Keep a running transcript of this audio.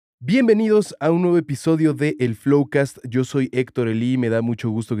Bienvenidos a un nuevo episodio de El Flowcast. Yo soy Héctor Elí, me da mucho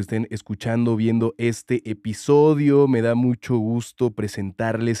gusto que estén escuchando, viendo este episodio. Me da mucho gusto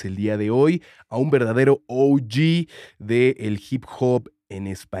presentarles el día de hoy a un verdadero OG del hip hop en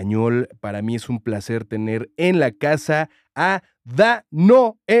español. Para mí es un placer tener en la casa a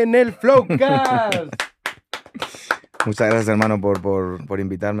Dano en El Flowcast. Muchas gracias, hermano, por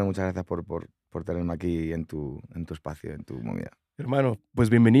invitarme. Muchas gracias por tenerme aquí en tu espacio, en tu movida. Hermano,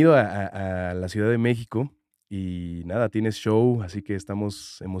 pues bienvenido a la Ciudad de México. Y nada, tienes show, así que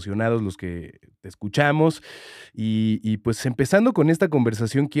estamos emocionados los que te escuchamos. Y pues empezando con esta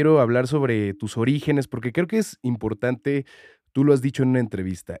conversación, quiero hablar sobre tus orígenes, porque creo que es importante, tú lo has dicho en una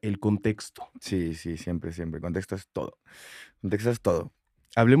entrevista, el contexto. Sí, siempre. Contexto es todo. Contexto es todo.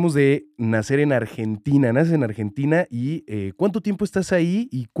 Hablemos de nacer en Argentina. Naces en Argentina y ¿cuánto tiempo estás ahí?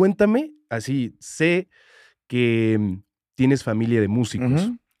 Y cuéntame, así, sé que tienes familia de músicos,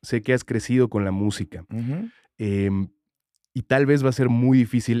 Ujú. sé que has crecido con la música. Ujú. Em, y tal vez va a ser muy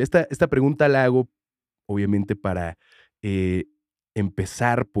difícil. Esta pregunta la hago, obviamente, para eh,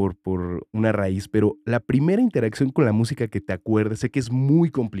 empezar por una raíz, pero la primera interacción con la música que te acuerdas, sé que es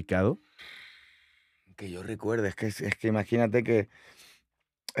muy complicado. Que yo recuerde, es que imagínate que,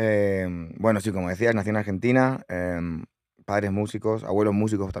 bueno, sí, como decías, nací en Argentina, padres músicos, abuelos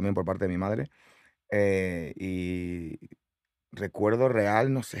músicos también por parte de mi madre, y recuerdo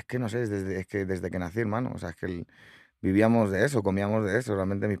real, no sé, es que no sé, es que desde que nací, hermano, o sea, es que vivíamos de eso, comíamos de eso.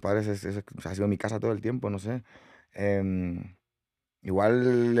 Realmente mis padres o sea, ha sido mi casa todo el tiempo, no sé. Em,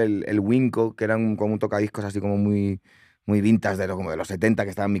 Igual el Winco, que era como un tocadiscos así como muy vintage, como de los 70, que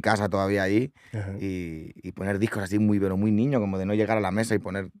estaba en mi casa todavía ahí. Ajá. Y poner discos así pero muy niño, como de no llegar a la mesa y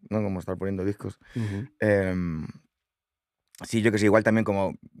poner, ¿no? Como estar poniendo discos. Ujú. Em, sí, yo que sé, igual también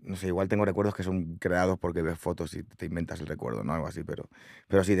como, no sé, igual tengo recuerdos que son creados porque ves fotos y te inventas el recuerdo, ¿no? Algo así,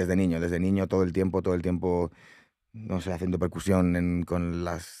 pero sí, desde niño, todo el tiempo, no sé, haciendo percusión con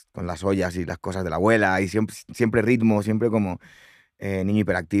las ollas y las cosas de la abuela, y siempre ritmo, siempre como niño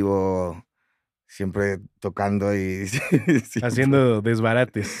hiperactivo, siempre tocando y siempre. Haciendo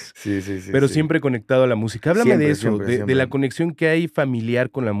desbarates, pero Sí. siempre conectado a la música. Háblame de Siempre, eso, siempre, de la siempre. conexión que hay familiar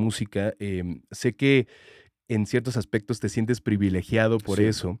con la música. Sé que en ciertos aspectos te sientes privilegiado por Sí,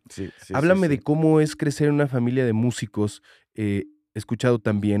 eso. sí, Háblame de sí. cómo es crecer en una familia de músicos. He escuchado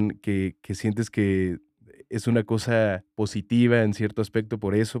también que sientes que es una cosa positiva en cierto aspecto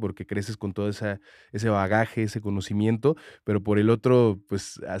por eso, porque creces con todo ese bagaje, ese conocimiento, pero por el otro,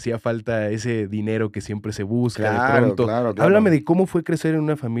 pues hacía falta ese dinero que siempre se busca de Claro, pronto. claro, Háblame claro. de cómo fue crecer en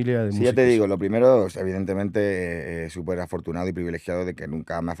una familia de Sí, ya te músicos. digo, lo primero, evidentemente, súper afortunado y privilegiado de que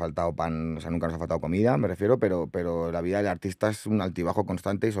nunca me ha faltado pan, o sea, nunca nos ha faltado comida, me refiero, pero la vida del artista es un altibajo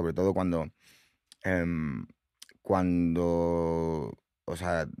constante y sobre todo em, cuando, o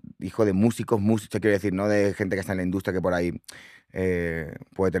sea, hijo de músicos, quiero decir, no de gente que está en la industria que por ahí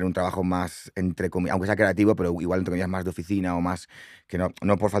puede tener un trabajo más, entre comillas, aunque sea creativo, pero igual entre comillas más de oficina o más, que no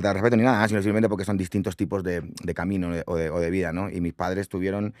por falta de respeto ni nada, sino simplemente porque son distintos tipos de camino o de vida, ¿no? Y mis padres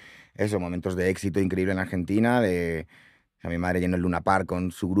tuvieron esos momentos de éxito increíble en Argentina, o sea, mi madre llenó el Luna Park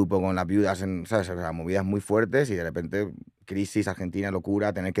con su grupo, con las viudas, ¿sabes? O sea, movidas muy fuertes y de repente crisis, Argentina,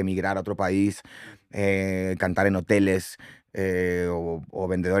 locura, tener que emigrar a otro país, cantar en hoteles o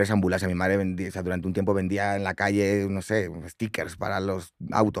vendedores ambulantes. Mi madre o sea, durante un tiempo vendía en la calle, no sé, stickers para los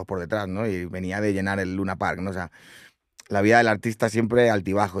autos por detrás, ¿no? Y venía de llenar el Luna Park, ¿no? O sea, la vida del artista siempre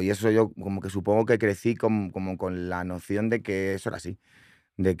altibajo y eso yo como que supongo que crecí como con la noción de que eso era así,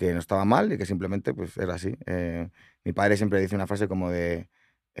 de que no estaba mal y que simplemente pues era así. Mi padre siempre dice una frase como de,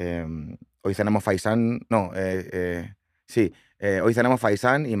 hoy cenamos faisán, no, sí, hoy cenamos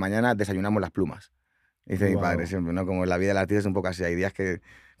faisán y mañana desayunamos las plumas. Dice mi padre Wow. siempre, ¿no? Como la vida del artista es un poco así. Hay días que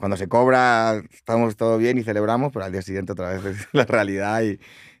cuando se cobra estamos todo bien y celebramos, pero al día siguiente otra vez es la realidad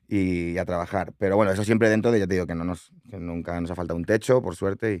y a trabajar. Pero bueno, eso siempre dentro de, ya te digo, que nunca nos ha faltado un techo, por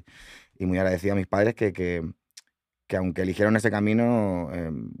suerte, y muy agradecido a mis padres que aunque eligieron ese camino,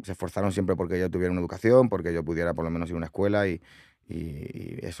 se esforzaron siempre porque yo tuviera una educación, porque yo pudiera por lo menos ir a una escuela y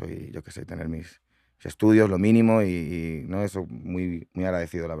eso, y yo qué sé, tener mis estudios, lo mínimo, no, eso, muy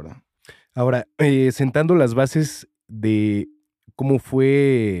agradecido, la verdad. Ahora, sentando las bases de cómo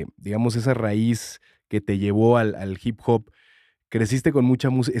fue, digamos, esa raíz que te llevó al hip hop, creciste con mucha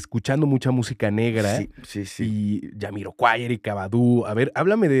música, escuchando mucha música negra Sí. y Jamiroquai, Erykah Badu. A ver,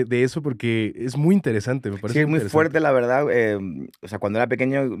 háblame de eso porque es muy interesante, me Sí, parece es muy muy interesante. fuerte, la verdad. O sea, cuando era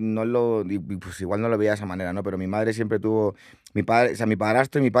pequeño pues igual no lo veía de esa manera, ¿no? Pero mi madre siempre tuvo, mi padre, o sea, mi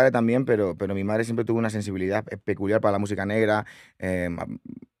padrastro y mi padre también, pero mi madre siempre tuvo una sensibilidad peculiar para la música negra.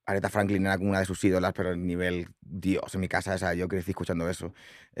 Aretha Franklin era como una de sus ídolas, pero el nivel Dios en mi casa, o sea, yo crecí escuchando eso.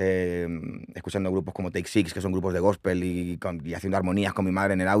 Escuchando grupos como Take Six, que son grupos de gospel, y haciendo armonías con mi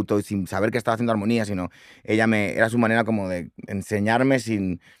madre en el auto, y sin saber que estaba haciendo armonías, sino era su manera como de enseñarme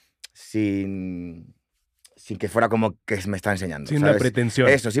sin, sin que fuera como que me está enseñando, Sin una ¿sabes? pretensión.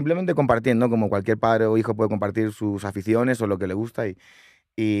 Eso, simplemente compartiendo, como cualquier padre o hijo puede compartir sus aficiones o lo que le gusta.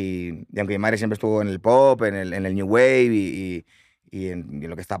 Y aunque mi madre siempre estuvo en el pop, en el New Wave y en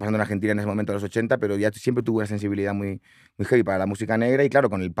lo que estaba pasando en Argentina en ese momento de los 80, pero ya siempre tuvo una sensibilidad muy, muy heavy para la música negra. Y claro,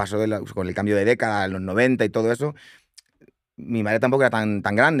 con el paso con el cambio de década, en los 90 y todo eso, mi madre tampoco era tan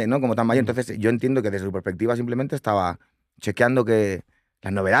grande, ¿no? Como tan mayor. Entonces yo entiendo que desde su perspectiva simplemente estaba chequeando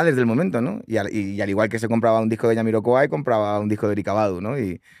las novedades del momento, ¿no? Y al igual que se compraba un disco de Jamiroquai, compraba un disco de Erykah Badu, ¿no?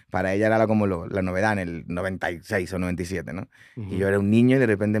 Y para ella era como la novedad en el 96 o 97, ¿no? Y yo era un niño y de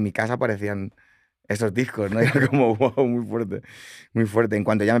repente en mi casa aparecían esos discos, ¿no? Y era como, wow, muy fuerte, muy fuerte. En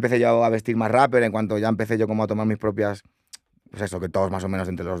cuanto ya me empecé yo a vestir más rapper, en cuanto ya empecé yo como a tomar mis propias, pues eso, que todos más o menos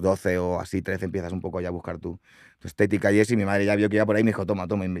entre los 12 o así, 13 empiezas un poco ya a buscar tu estética y eso, y mi madre ya vio que iba por ahí y me dijo, toma,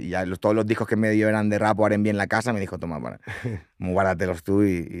 y ya todos los discos que me dio eran de rap o R&B en la casa, me dijo, toma, guárdatelos tú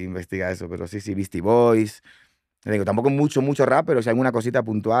y investiga eso. Pero sí, Beastie Boys. Le digo, tampoco mucho rap, pero sí alguna cosita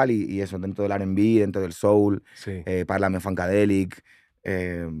puntual y eso, dentro del R&B, dentro del soul, Sí. Parlame Funkadelic,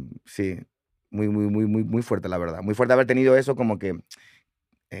 sí, muy fuerte, la verdad. Muy fuerte haber tenido eso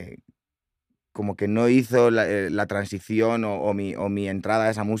eh, como que no hizo la transición o mi entrada a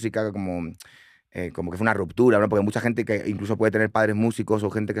esa música como que fue una ruptura, ¿no? Porque mucha gente que incluso puede tener padres músicos o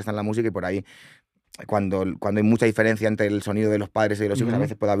gente que está en la música y por ahí cuando hay mucha diferencia entre el sonido de los padres y de los hijos, a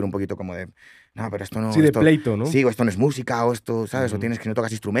veces puede haber un poquito como de, no, pero esto no, Sí, de esto, pleito, ¿no? sí, o esto no es música, o esto, ¿sabes? O tienes que no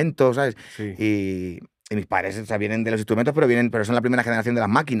tocas instrumentos, ¿sabes? Sí. Y mis padres, o sea, vienen de los instrumentos, pero son la primera generación de las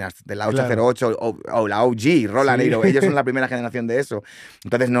máquinas, de la Claro. 808 o la OG, Roland, Sí. ellos son la primera generación de eso.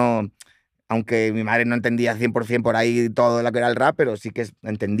 Entonces no, aunque mi madre no entendía 100% por ahí todo lo que era el rap, pero sí que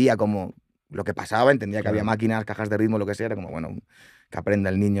entendía como lo que pasaba, entendía que había Claro. máquinas, cajas de ritmo, lo que sea, era como, bueno, que aprenda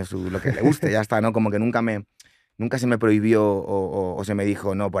el niño lo que le guste, ya está, ¿no? Como que nunca se me prohibió o se me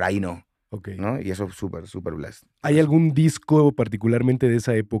dijo, no, por ahí no, Ok. ¿no? Y eso súper blessed. ¿Hay algún disco particularmente de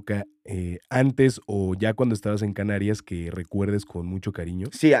esa época, antes o ya cuando estabas en Canarias, que recuerdes con mucho cariño?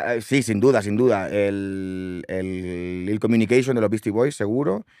 Sí, sí, sin duda, sin duda. El Ill Communication de los Beastie Boys,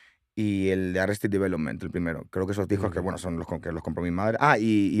 seguro. Y el de Arrested Development, el primero. Creo que esos discos que, Ok. bueno, son que los compró mi madre. Ah,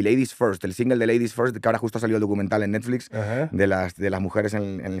 y Ladies First, el single de Ladies First, que ahora justo ha salido el documental en Netflix Ajá. de las mujeres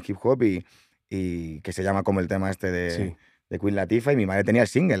en el hip hop y que se llama como el tema este Sí. de Queen Latifah. Y mi madre tenía el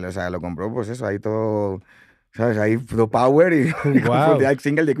single, o sea, lo compró, pues eso, ahí todo. ¿Sabes? Ahí todo power y compró Guau. el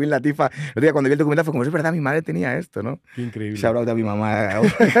single de Queen Latifah. El otro día cuando vi el documental fue como, es verdad, mi madre tenía esto, ¿no? Qué increíble. Shout out a mi mamá.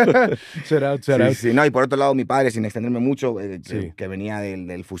 Shout out, shout Sí, out. sí, no, y por otro lado, mi padre, sin extenderme mucho, Sí. que venía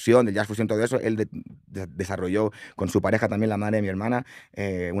del fusión, del jazz fusión, todo eso, él desarrolló con su pareja también, la madre de mi hermana,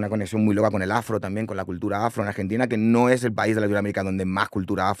 una conexión muy loca con el afro también, con la cultura afro en Argentina, que no es el país de Latinoamérica donde más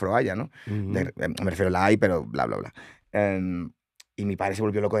cultura afro haya, ¿no? Ujú. Me refiero, la hay, pero bla, bla, bla. Y mi padre se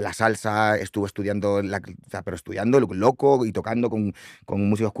volvió loco de la salsa, estuvo estudiando, o sea, pero estudiando loco y tocando con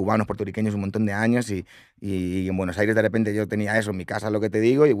músicos cubanos, puertorriqueños un montón de años. Y en Buenos Aires de repente yo tenía eso en mi casa, lo que te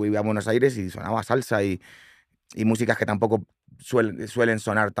digo, y iba a Buenos Aires y sonaba salsa y músicas que tampoco suelen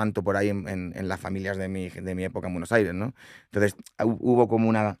sonar tanto por ahí en las familias de mi época en Buenos Aires, ¿no? Entonces hubo como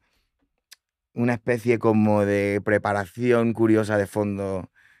una especie como de preparación curiosa de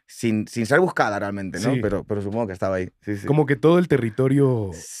fondo, sin ser buscada realmente, ¿no? Sí. Pero supongo que estaba ahí, sí, sí. Como que todo el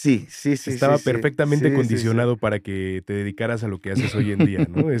territorio Sí, sí, sí, sí, estaba sí, perfectamente sí, sí, sí. condicionado para que te dedicaras a lo que haces hoy en día,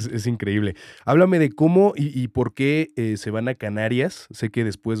 ¿no? Es increíble. Háblame de cómo y por qué, se van a Canarias. Sé que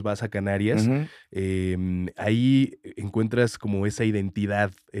después vas a Canarias. Ujú. Ahí encuentras como esa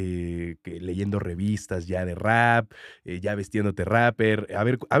identidad, que leyendo revistas ya de rap, ya vestiéndote rapper. A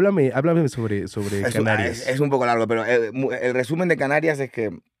ver, háblame sobre Es Canarias. un poco largo, pero el resumen de Canarias es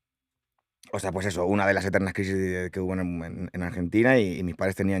que, o sea, pues eso, una de las eternas crisis que hubo en Argentina y mis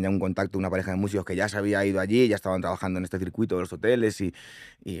padres tenían ya un contacto, una pareja de músicos que ya se había ido allí, ya estaban trabajando en este circuito de los hoteles y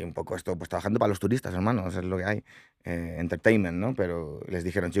un poco esto, pues trabajando para los turistas, hermano, eso es lo que hay, entertainment, ¿no? Pero les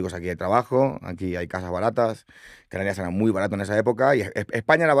dijeron, chicos, aquí hay trabajo, aquí hay casas baratas, Canarias era muy barato en esa época y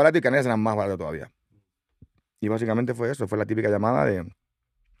España era barato y Canarias era más barato todavía. Y básicamente fue eso, fue la típica llamada de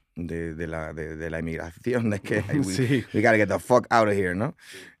la inmigración, de que Sí. we gotta get the fuck out of here, ¿no?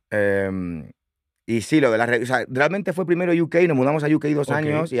 Y sí, lo de o sea, realmente fue primero UK, nos mudamos a UK 2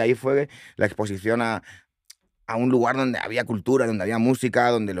 años Okey. y ahí fue la exposición a un lugar donde había cultura, donde había música,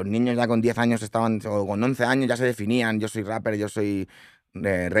 donde los niños ya con 10 años estaban, o con 11 años ya se definían, yo soy rapper, yo soy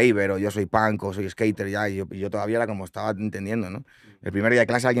raver, o yo soy punk, o soy skater, ya, y yo todavía era como estaba entendiendo, ¿no? El primer día de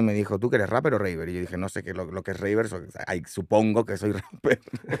clase alguien me dijo, ¿tú que eres rapper o raver? Y yo dije, no sé qué es lo que es raver, supongo que soy rapper.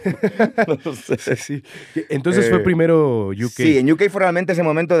 No lo sé. Sí, sí. Entonces fue primero UK. Sí, en UK fue realmente ese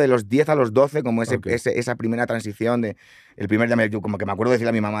momento de los 10 a los 12, como Okay. esa primera transición de el primer día, como que me acuerdo de decirle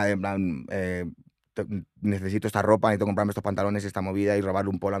a mi mamá, en plan, necesito esta ropa, necesito comprarme estos pantalones, esta movida, y robarle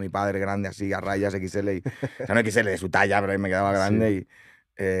un polo a mi padre grande, así, a rayas, XL, o sea, no XL, de su talla, pero ahí me quedaba grande,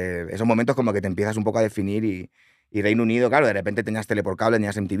 Sí. y esos momentos como que te empiezas un poco a definir, y Reino Unido, claro, de repente tenías tele por cable,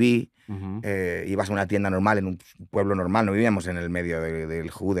 tenías MTV, Ujú. ibas a una tienda normal, en un pueblo normal, no vivíamos en el medio del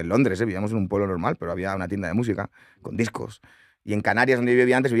Who, de Londres, vivíamos en un pueblo normal, pero había una tienda de música con discos. Y en Canarias, donde yo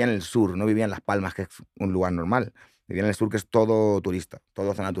vivía antes, vivía en el sur, no vivía en Las Palmas, que es un lugar normal. Vivía en el sur, que es todo turista,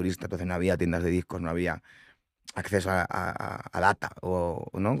 todo zona turista, entonces no había tiendas de discos, no había acceso a data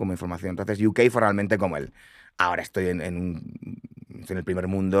 ¿no? Como información. Entonces UK fue realmente como ahora estoy estoy en el primer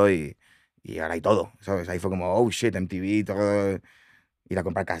mundo y ahora hay todo, ¿sabes? Ahí fue como, oh shit, MTV, todo, ir a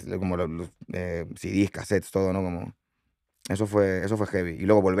comprar como los CDs, cassettes, todo, ¿no? Como, eso fue heavy. Y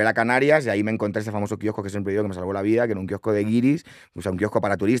luego volver a Canarias y ahí me encontré ese famoso kiosco que siempre digo que me salvó la vida, que era un kiosco de guiris, o sea, un kiosco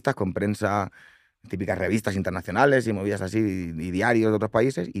para turistas con prensa, típicas revistas internacionales y movidas así, y diarios de otros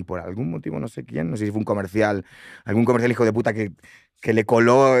países, y por algún motivo, no sé quién, no sé si fue un comercial, algún comercial hijo de puta que le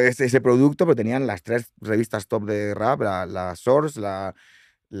coló ese producto, pero tenían las 3 revistas top de rap, la Source,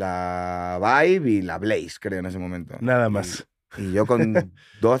 la Vibe y la Blaze, creo, en ese momento. Nada más. Y yo con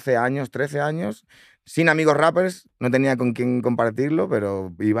 12 años, 13 años, sin amigos rappers, no tenía con quién compartirlo,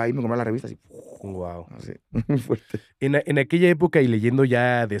 pero iba ahí, me compraba las revistas y... Wow. Así, muy fuerte. En aquella época y leyendo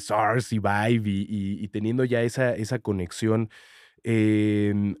ya de SARS y Vibe y teniendo ya esa conexión,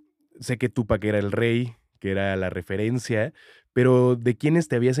 sé que Tupac era el rey, que era la referencia, pero ¿de quiénes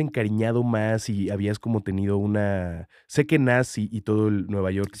te habías encariñado más y habías como tenido una... Sé que Nas y todo el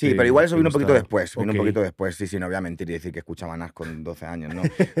Nueva York Sí, pero igual eso te vino un poquito gustaba. después, vino un Ok. poquito después, sí, no voy a mentir y decir que escuchaba Nas con 12 años, no.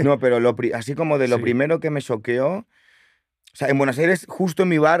 No, pero así como de lo Sí. primero que me choqueó, o sea, en Buenos Aires, justo en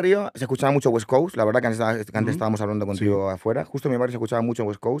mi barrio, se escuchaba mucho West Coast. La verdad que antes Ujú. estábamos hablando Sí. contigo afuera. Justo en mi barrio se escuchaba mucho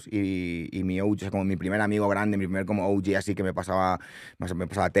West Coast y mi OG, o sea, como mi primer amigo grande, mi primer como OG así que me pasaba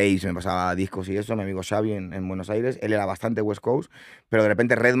tapes, me pasaba discos y eso, mi amigo Xavi en Buenos Aires, él era bastante West Coast, pero de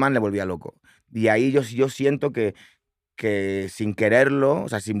repente Redman le volvía loco. Y ahí yo siento que sin quererlo, o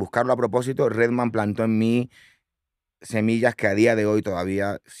sea, sin buscarlo a propósito, Redman plantó en mí semillas que a día de hoy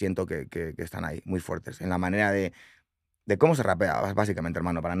todavía siento que están ahí, muy fuertes, en la manera de cómo se rapea, básicamente,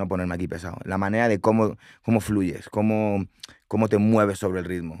 hermano, para no ponerme aquí pesado. La manera de cómo fluyes, cómo te mueves sobre el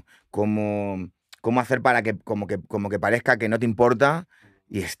ritmo, cómo hacer para que como que parezca que no te importa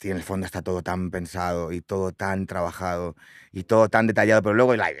y en el fondo está todo tan pensado y todo tan trabajado y todo tan detallado, pero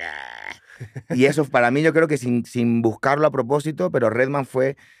luego y eso para mí yo creo que sin buscarlo a propósito, pero Redman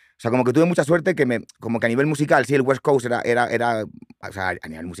fue... O sea, como que tuve mucha suerte como que a nivel musical, sí, el West Coast era o sea, a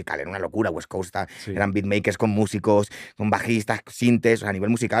nivel musical era una locura. West Coast Sí. eran beatmakers con músicos, con bajistas, sintes, o sea, a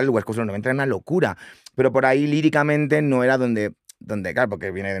nivel musical, el West Coast en los 90 era una locura. Pero por ahí líricamente no era donde claro, porque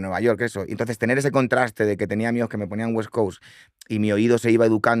viene de Nueva York, eso. Y entonces tener ese contraste de que tenía amigos que me ponían West Coast y mi oído se iba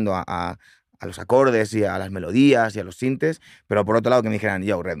educando a los acordes y a las melodías y a los sintes, pero por otro lado que me dijeran,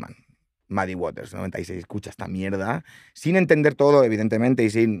 yo, Redman, Muddy Waters, 96, escucha esta mierda, sin entender todo, evidentemente, y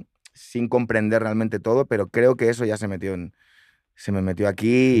sin comprender realmente todo, pero creo que eso ya se me metió aquí,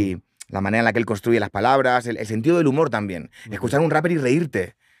 Sí. y la manera en la que él construye las palabras, el sentido del humor también. Ujú. Escuchar a un rapper y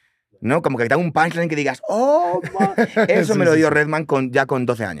reírte, ¿no? Como que te haga un punchline que digas, ¡oh! Eso me Sí, lo sí, dio sí. Redman ya con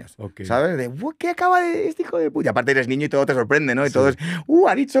 12 años. Ok. ¿Sabes? De, ¿qué acaba de este hijo de puta? Y aparte eres niño y todo te sorprende, ¿no? Y todo Sí. es,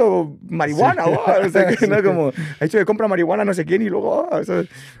 ha dicho Sí. marihuana, o sea, que, Sí. ¿no? Como, ha dicho que compra marihuana no sé quién y luego, ¿sabes?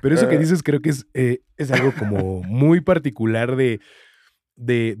 Pero eso que Eh, dices creo que es algo como muy particular de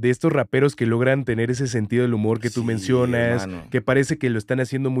estos raperos que logran tener ese sentido del humor que tú sí, mencionas, hermano. que parece que lo están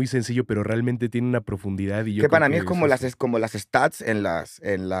haciendo muy sencillo, pero realmente tiene una profundidad y yo Que creo para mí es que es como eso. como las stats en las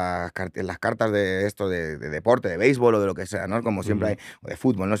cartas de esto de deporte, de béisbol o de lo que sea, ¿no? Como siempre hay, Ujú. o de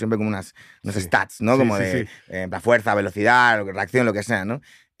fútbol, ¿no? Siempre como unos Sí. stats, ¿no? Sí, Como sí, de sí. la fuerza, velocidad, reacción, lo que sea, ¿no?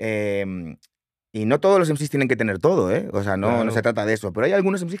 Em, y no todos los MCs tienen que tener todo, ¿eh? O sea, no se Claro. trata de eso. Pero hay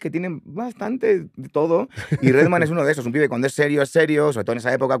algunos MCs que tienen bastante de todo. Y Redman es uno de esos. Un pibe que cuando es serio, sobre todo en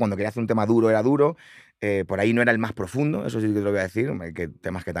esa época, cuando quería hacer un tema duro, era duro. Por ahí no era el más profundo, eso sí que te lo voy a decir. Hombre, que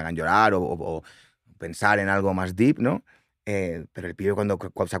temas que te hagan llorar o pensar en algo más deep, ¿no? Pero el pibe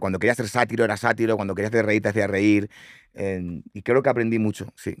o sea, cuando quería hacer sátiro era sátiro, cuando quería hacer reír te hacía reír. Y creo que aprendí mucho,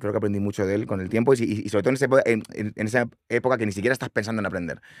 sí, creo que aprendí mucho de él con el tiempo y sobre todo en esa época que ni siquiera estás pensando en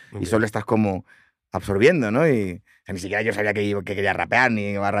aprender y Okey. solo estás como absorbiendo, ¿no? Y o sea, ni siquiera yo sabía que quería rapear ni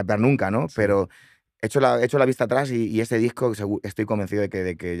iba a rapear nunca, ¿no? Sí. Pero he hecho la vista atrás y este disco estoy convencido de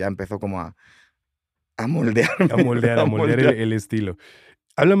que ya empezó como a moldearme. A A moldear moldear. el estilo.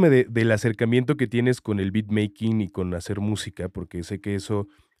 Háblame del acercamiento que tienes con el beatmaking y con hacer música, porque sé que eso,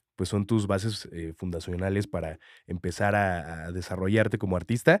 pues, son tus bases, fundacionales para empezar a desarrollarte como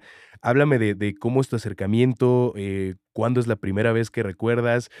artista. Háblame de cómo es tu acercamiento, cuándo es la primera vez que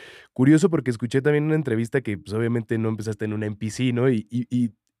recuerdas. Curioso, porque escuché también una entrevista que, pues, obviamente no empezaste en una MPC, ¿no?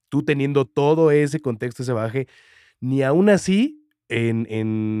 Y tú teniendo todo ese contexto, ese bagaje, ni aún así, en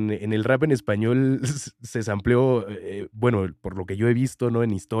el rap en español se sampleó, bueno, por lo que yo he visto, ¿no?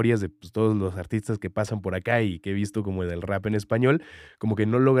 En historias de, pues, todos los artistas que pasan por acá y que he visto como del rap en español, como que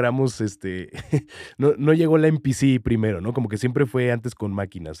no logramos, no llegó la MPC primero, ¿no? Como que siempre fue antes con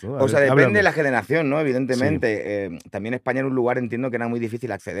máquinas, ¿no? A O sea, ver, depende de háblame. la generación, ¿no? Sí, Evidentemente. También España era un lugar, entiendo que era muy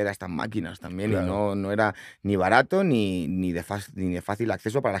difícil acceder a estas máquinas también y claro. no era ni barato ni ni de fácil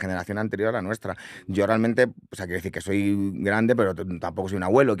acceso para la generación anterior a la nuestra. Yo realmente, o sea, quiero decir que soy grande, pero tampoco soy un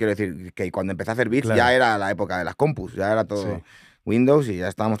abuelo. Quiero decir que cuando empecé a hacer beats ya Claro, era la época de las compus, ya era todo sí. Windows y ya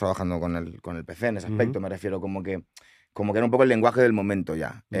estábamos trabajando con el PC en ese Ujú, aspecto. Me refiero como que era un poco el lenguaje del momento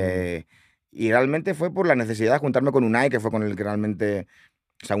ya. ujú. Y realmente fue por la necesidad de juntarme con Unai, que fue con el que realmente,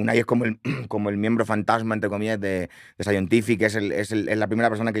 o sea, Unai es como como el miembro fantasma, entre comillas, de Ziontifik, es la primera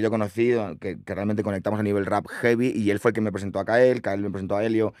persona que yo he conocido, que realmente conectamos a nivel rap heavy, y él fue el que me presentó a Kael, Kael me presentó a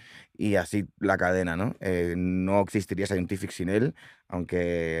Helio, y así la cadena, ¿no? No existiría Ziontifik sin él,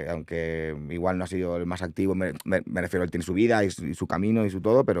 aunque igual no ha sido el más activo, me refiero, él tiene su vida y su camino y su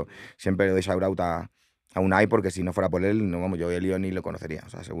todo, pero siempre le doy shout out a Unai, porque si no fuera por él, no, vamos, yo Helio ni lo conocería, o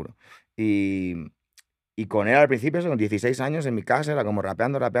sea, seguro. Y, y con él al principio, eso, con 16 años en mi casa, era como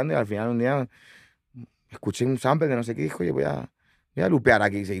rapeando, rapeando, y al final un día escuché un sample de no sé qué, dijo, oye, voy a lupear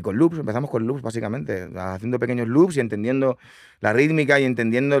aquí. Y con loops, empezamos con loops básicamente, haciendo pequeños loops y entendiendo la rítmica y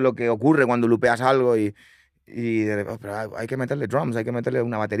entendiendo lo que ocurre cuando lupeas algo "Oh, pero hay que meterle drums, hay que meterle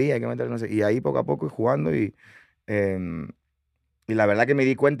una batería, hay que meterle no sé". Y ahí poco a poco y jugando em, y la verdad que me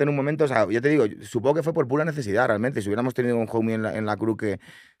di cuenta en un momento, o sea, ya te digo, supongo que fue por pura necesidad realmente. Si hubiéramos tenido un homie en la crew que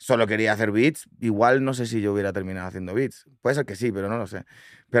solo quería hacer beats, igual no sé si yo hubiera terminado haciendo beats. Puede ser que sí, pero no lo sé.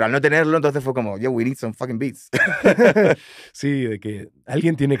 Pero al no tenerlo, entonces fue como, yo, we need some fucking beats. Sí, de que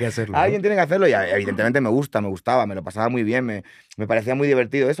alguien tiene que hacerlo, ¿no? Alguien tiene que hacerlo y evidentemente me gustaba, me lo pasaba muy bien, me parecía muy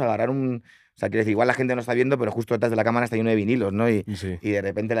divertido eso, agarrar un... O sea, quiero decir, igual la gente no está viendo, pero justo detrás de la cámara está lleno de vinilos, ¿no? Sí. Y de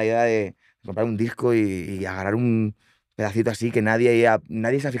repente la idea de comprar un disco y agarrar un pedacito así que nadie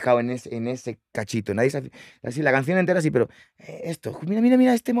se ha fijado en ese cachito, así la canción entera sí, pero esto,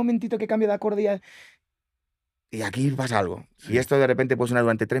 mira este momentito que cambia de acorde y aquí pasa algo. Y Sí. esto de repente puede sonar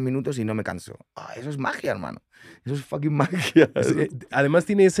durante 3 minutos y no me canso. Ah, eso es magia, hermano. Eso es fucking magia. Además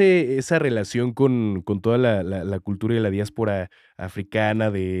tiene esa relación con toda la cultura y la diáspora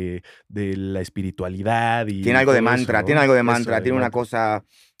africana de la espiritualidad Tiene y algo de todo eso, mantra, tiene ¿no? algo de Eso, mantra, el tiene una mantra. cosa...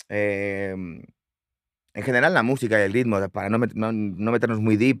 eh, en general la música y el ritmo, para no meternos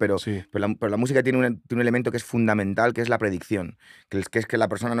muy deep, Sí, pero la música tiene un elemento que es fundamental, que es la predicción. Que es que la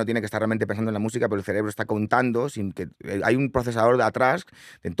persona no tiene que estar realmente pensando en la música, pero el cerebro está contando, sin que hay un procesador de atrás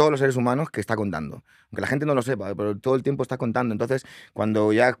de todos los seres humanos que está contando. Aunque la gente no lo sepa, pero todo el tiempo está contando. Entonces,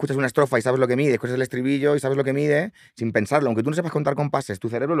 cuando ya escuchas una estrofa y sabes lo que mide, escuchas el estribillo y sabes lo que mide, sin pensarlo, aunque tú no sepas contar compases, tu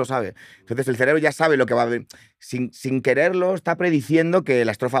cerebro lo sabe. Entonces, el cerebro ya sabe lo que va a ver. Sin quererlo, está prediciendo que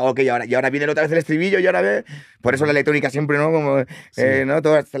la estrofa, ok, y ahora viene otra vez el estribillo y ahora ve. Por eso la ujú, electrónica siempre, ¿no? Como, sí, ¿no?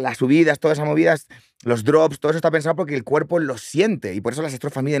 Todas las subidas, todas esas movidas, los drops, todo eso está pensado porque el cuerpo lo siente. Y por eso las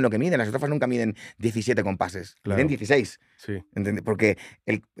estrofas miden lo que miden. Las estrofas nunca miden 17 compases, miden claro, 16. sí. ¿Entiendes?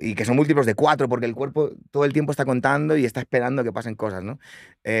 Y que son múltiplos de 4, porque el cuerpo todo el tiempo está contando y está esperando que pasen cosas, ¿no?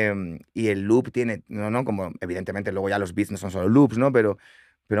 Y el loop tiene, no, como evidentemente luego ya los beats no son solo loops, ¿no? Pero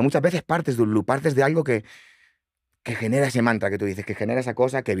muchas veces partes de un loop, partes de algo que genera ese mantra que tú dices, que genera esa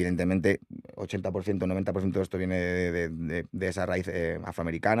cosa que evidentemente 80%, 90% de esto viene de esa raíz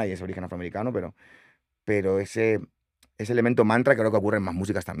afroamericana y ese origen afroamericano, pero ese elemento mantra creo que ocurre en más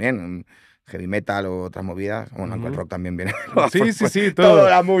músicas también, en heavy metal o otras movidas, bueno, aunque el Ujú. rock también viene de lo afro, Sí, sí, pues, sí, toda todo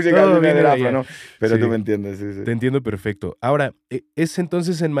la música todo viene viene del de afro, allá. ¿no? Pero tú me Sí. entiendes, sí, sí. Te entiendo perfecto. Ahora, es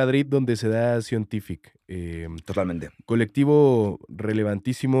entonces en Madrid donde se da Scientific, Totalmente. colectivo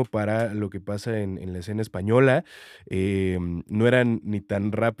relevantísimo para lo que pasa en la escena española. No eran ni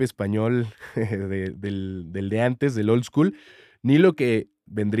tan rap español del de antes, del old school, ni lo que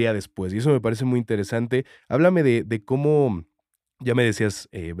vendría después. Y eso me parece muy interesante. Háblame de cómo, ya me decías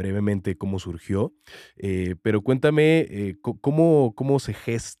brevemente cómo surgió, pero cuéntame cómo se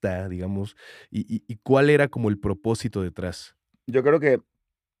gesta, digamos, y cuál era como el propósito detrás. Yo creo que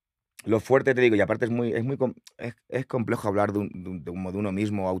lo fuerte, te digo, y aparte es complejo hablar de uno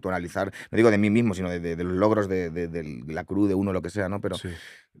mismo, autoanalizar, no digo de mí mismo, sino de los logros de la cruz de uno, lo que sea, ¿no? Pero Sí.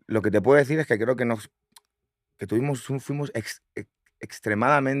 lo que te puedo decir es que creo que fuimos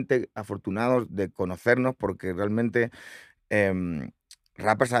extremadamente afortunados de conocernos porque realmente em,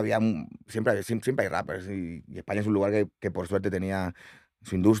 rappers siempre hay rappers y España es un lugar que por suerte tenía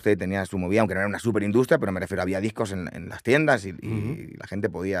su industria y tenía su movida, aunque no era una super industria, pero me refiero, había discos en las tiendas Ujú. y la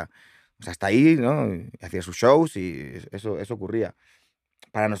gente podía, o sea, hasta ahí, ¿no? Y hacía sus shows y eso ocurría.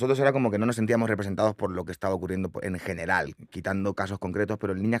 Para nosotros era como que no nos sentíamos representados por lo que estaba ocurriendo en general, quitando casos concretos,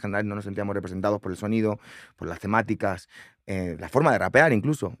 pero en líneas generales no nos sentíamos representados por el sonido, por las temáticas, la forma de rapear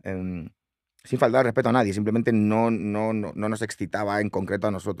incluso, sin faltar respeto a nadie, simplemente no nos excitaba en concreto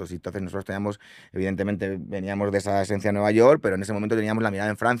a nosotros. Y entonces nosotros evidentemente veníamos de esa esencia de Nueva York, pero en ese momento teníamos la mirada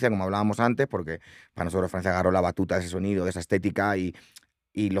en Francia, como hablábamos antes, porque para nosotros Francia agarró la batuta de ese sonido, de esa estética y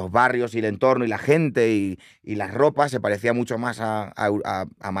los barrios y el entorno y la gente y las ropas se parecía mucho más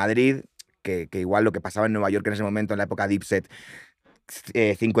a Madrid que igual lo que pasaba en Nueva York en ese momento, en la época Dipset,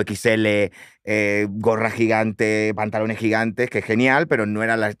 5XL, gorra gigante, pantalones gigantes, que genial, pero no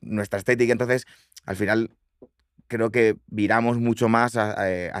era nuestra estética. Entonces, al final, creo que viramos mucho más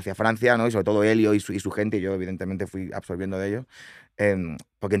hacia Francia, ¿no? Y sobre todo Helio y su gente, y yo evidentemente fui absorbiendo de ellos,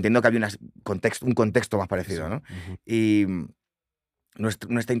 porque entiendo que había un contexto más Sí. parecido, ¿no? Ujú. Y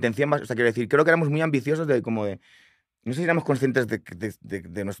nuestra intención más, o sea, quiero decir, creo que éramos muy ambiciosos no sé si éramos conscientes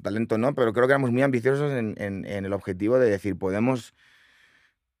de nuestro talento, ¿no? Pero creo que éramos muy ambiciosos en el objetivo de decir, podemos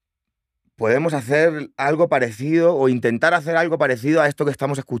hacer algo parecido o intentar hacer algo parecido a esto que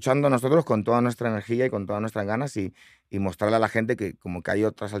estamos escuchando nosotros con toda nuestra energía y con todas nuestras ganas y mostrarle a la gente que como que hay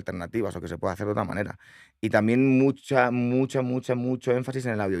otras alternativas o que se puede hacer de otra manera. Y también mucho énfasis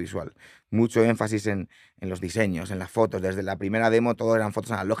en el audiovisual, mucho énfasis en los diseños, en las fotos. Desde la primera demo todo eran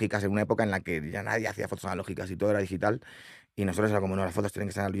fotos analógicas en una época en la que ya nadie hacía fotos analógicas y todo era digital. Y nosotros era como, no, las fotos tienen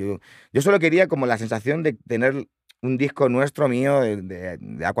que ser... Yo solo quería como la sensación de tener un disco nuestro, mío,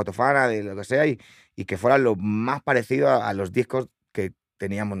 de Aquatofana, de lo que sea, y que fuera lo más parecido a los discos que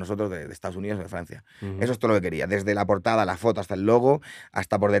teníamos nosotros de Estados Unidos o de Francia. Ujú. Eso es todo lo que quería, desde la portada, la foto, hasta el logo,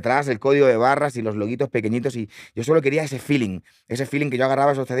 hasta por detrás, el código de barras y los loguitos pequeñitos, y yo solo quería ese feeling que yo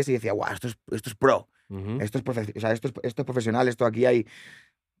agarraba esos CDs y decía, guau, esto es pro, Ujú. o sea, esto es profesional, aquí hay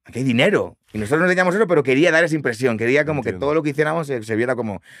dinero. Y nosotros no teníamos eso, pero quería dar esa impresión. Quería como que todo Entiendo. lo que hiciéramos se viera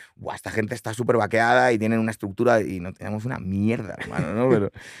como, guau, esta gente está súper vaqueada y tienen una estructura y no teníamos una mierda, hermano, ¿no?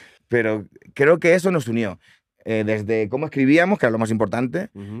 Pero creo que eso nos unió. Desde cómo escribíamos, que era lo más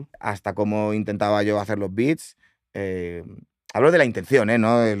importante, Ujú. hasta cómo intentaba yo hacer los beats. Eh, Hablo de la intención, ¿eh?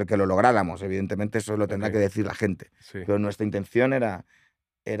 No de que lo lográramos. Evidentemente eso lo tendrá que Ok. decir la gente. Sí. Pero nuestra intención era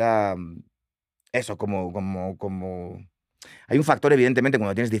eso, como hay un factor, evidentemente,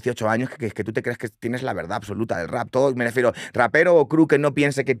 cuando tienes 18 años, que tú te crees que tienes la verdad absoluta del rap. Todo, me refiero, rapero o crew que no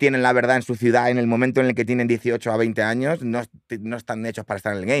piense que tienen la verdad en su ciudad en el momento en el que tienen 18 a 20 años, no están hechos para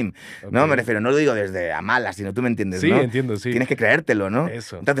estar en el game. ¿No? Me Ok. refiero, no lo digo desde a malas, sino tú me entiendes, Sí, ¿no? entiendo, sí. Tienes que creértelo, ¿no?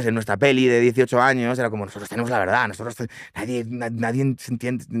 Eso. Entonces, en nuestra peli de 18 años era como, nosotros tenemos la verdad, nadie se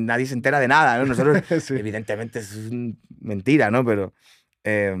entiende, nadie se entera de nada, ¿no? Nosotros, Sí. evidentemente, es mentira, ¿no? Pero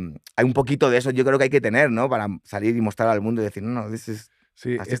hay un poquito de eso yo creo que hay que tener, ¿no? Para salir y mostrar al mundo y decir, no,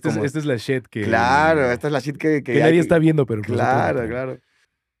 Sí, así es como... esta es la shit Claro, esta es la shit que que hay nadie que... está viendo, pero nosotros la Claro, traemos. claro.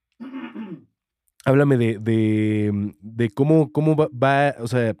 Háblame de cómo va, o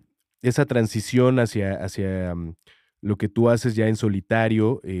sea, esa transición hacia lo que tú haces ya en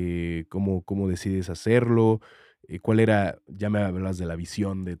solitario, cómo decides hacerlo, cuál era, ya me hablas de la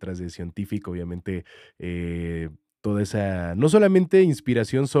visión detrás de Scientific, obviamente, eh, toda esa, no solamente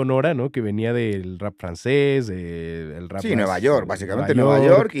inspiración sonora, ¿no? Que venía del rap francés, el rap Sí, Nueva más York, Nueva básicamente Nueva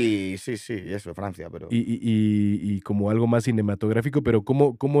York York, y sí, eso, Francia, pero... y como algo más cinematográfico, pero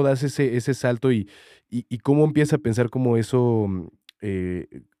 ¿cómo das ese salto y cómo empiezas a pensar como eso,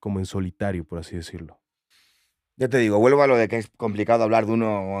 como en solitario, por así decirlo? Ya te digo, vuelvo a lo de que es complicado hablar de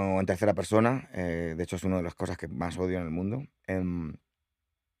uno en tercera persona. De hecho, es una de las cosas que más odio en el mundo.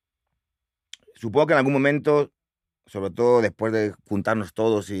 Supongo que en algún momento, sobre todo después de juntarnos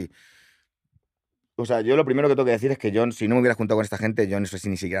todos o sea, yo lo primero que tengo que decir es que yo, si no me hubiera juntado con esta gente, yo no sé si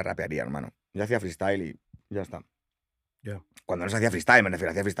ni siquiera rapearía, hermano. Yo hacía freestyle y ya está. Ya. Cuando no se hacía freestyle, me refiero,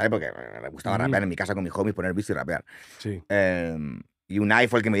 hacía freestyle porque me gustaba Ujú. rapear en mi casa con mis homies, poner beats y rapear. Sí. Y Unai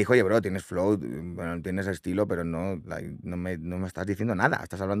fue el que me dijo, oye, bro, tienes flow, bueno, tienes estilo, pero no me estás diciendo nada.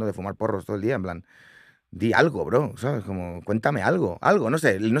 Estás hablando de fumar porros todo el día, en plan, di algo, bro, ¿sabes? Como, cuéntame algo, no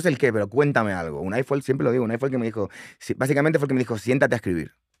sé el qué, pero cuéntame algo. Unai fue siempre lo digo, Unai fue el que me dijo, básicamente fue el que me dijo, siéntate a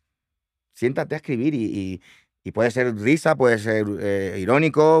escribir Y puede ser risa, puede ser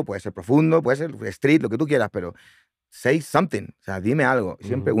irónico, puede ser profundo, puede ser street, lo que tú quieras, pero say something, o sea, dime algo.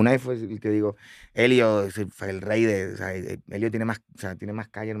 Siempre, una vez fue el que digo, Elio fue el rey de, o sea, Elio tiene más, o sea, tiene más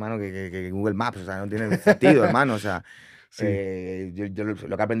calle, hermano, que Google Maps, o sea, no tiene sentido, hermano, o sea, Sí. yo lo que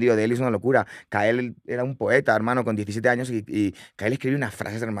he aprendido de él es una locura. Él era un poeta, hermano, con 17 años y él escribía unas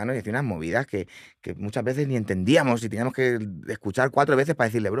frases, hermano, y decía unas movidas que muchas veces ni entendíamos y teníamos que escuchar 4 veces para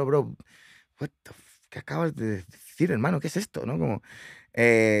decirle, bro, ¿qué acabas de decir, hermano? ¿Qué es esto? ¿No? Como,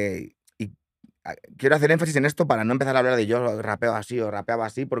 y quiero hacer énfasis en esto para no empezar a hablar de yo rapeo así o rapeaba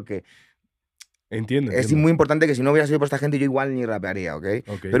así, porque Entiendo, es entiendo. muy importante que si no hubiera sido por esta gente, yo igual ni rapearía, ¿ok?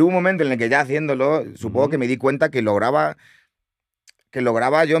 Ok. Pero hubo un momento en el que ya haciéndolo, supongo que me di cuenta que lograba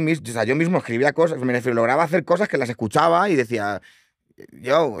yo mismo, o sea, yo mismo escribía cosas, me refiero, lograba hacer cosas que las escuchaba y decía,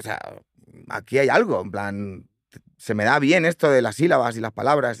 yo, o sea, aquí hay algo, en plan, se me da bien esto de las sílabas y las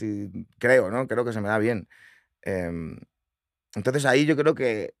palabras, y creo, ¿no? Creo que se me da bien. Em, entonces ahí yo creo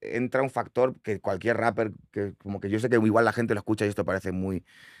que entra un factor que cualquier rapper, que como que yo sé que igual la gente lo escucha y esto parece muy,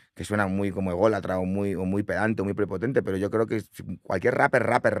 que suena muy como ególatra o muy pedante o muy prepotente, pero yo creo que cualquier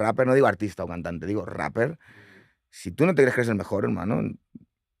rapper, no digo artista o cantante, digo rapper, si tú no te crees que eres el mejor, hermano,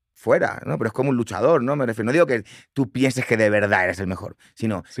 fuera, ¿no? Pero es como un luchador, ¿no? Me refiero, no digo que tú pienses que de verdad eres el mejor,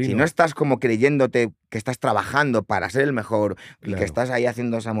 sino Sí, si no no, estás como creyéndote que estás trabajando para ser el mejor y que claro. estás ahí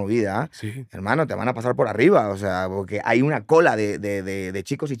haciendo esa movida, Sí. hermano, te van a pasar por arriba, o sea, porque hay una cola de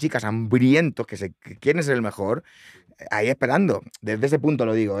chicos y chicas hambrientos que quieren ser el mejor, ahí esperando. Desde ese punto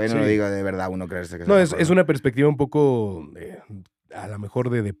lo digo, ¿eh? No lo Sí. digo de verdad uno creerse que es el No, es, mejor, es ¿no? una perspectiva un poco, a lo mejor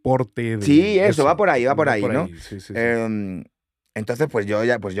de deporte, Sí, de eso, eso. va por Va ahí, por ¿no? ahí, sí, sí, sí. Em, entonces, pues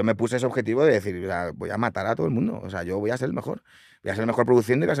yo me puse ese objetivo de decir, o sea, voy a matar a todo el mundo. O sea, yo voy a ser el mejor. Voy a ser el mejor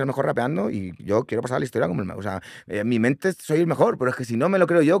produciendo y voy a ser el mejor rapeando y yo quiero pasar a la historia como el mejor. O sea, en mi mente soy el mejor, pero es que si no me lo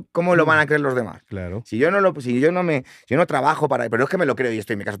creo yo, ¿cómo lo van a creer los demás? Claro. Si yo no trabajo para, pero es que me lo creo y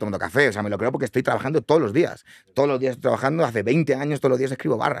estoy en mi casa tomando café, o sea, me lo creo porque estoy trabajando todos los días. Todos los días estoy trabajando, hace 20 años todos los días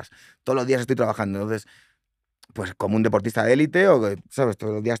escribo barras. Todos los días estoy trabajando. Entonces, pues como un deportista de élite o, ¿sabes?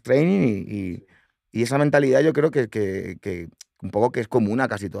 Todos los días training y esa mentalidad yo creo que un poco que es común a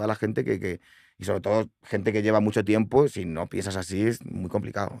casi toda la gente y sobre todo gente que lleva mucho tiempo, si no piensas así es muy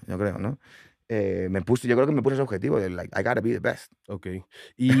complicado, yo creo, ¿no? Yo creo que me puse ese objetivo de, like, I gotta be the best. Ok.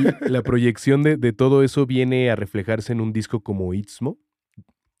 ¿Y la proyección de todo eso viene a reflejarse en un disco como Istmo?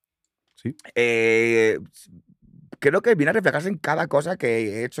 ¿Sí? Eh, Creo que viene a reflejarse en cada cosa que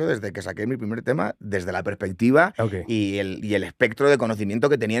he hecho desde que saqué mi primer tema, desde la perspectiva Ok. y el espectro de conocimiento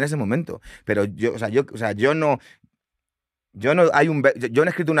que tenía en ese momento. Pero yo no he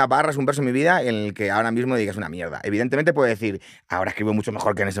escrito unas barras, un verso en mi vida en el que ahora mismo digas una mierda. Evidentemente puedo decir, ahora escribo mucho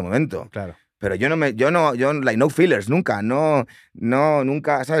mejor que en ese momento. Claro. Pero like, no fillers, nunca,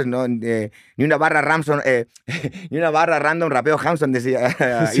 nunca, ¿sabes? No, ni una barra Ramson, ni una barra random rapeo Hamson, decía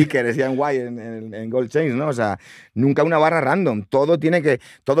Sí. Iker, decía en Guay, en Gold Chains, ¿no? O sea, nunca una barra random, todo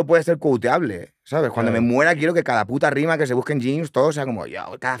puede ser quoteable, ¿sabes? Cuando me Claro. muera quiero que cada puta rima que se busque en Genius, todo sea como,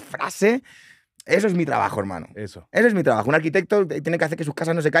 yo, cada frase eso es mi trabajo, hermano. Eso. Ese es mi trabajo. Un arquitecto tiene que hacer que sus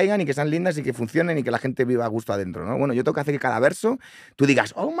casas no se caigan y que sean lindas y que funcionen y que la gente viva a gusto adentro, ¿no? Bueno, yo tengo que hacer que cada verso tú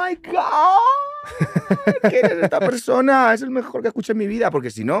digas, oh my God, ¿quién es esta persona? Es el mejor que escuché en mi vida,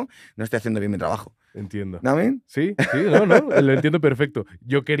 porque si no, no estoy haciendo bien mi trabajo. Entiendo. ¿No, men? Sí, sí, no, lo entiendo perfecto.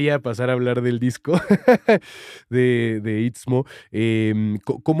 Yo quería pasar a hablar del disco de Istmo.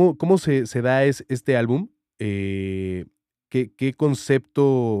 ¿Cómo se da este álbum? ¿Qué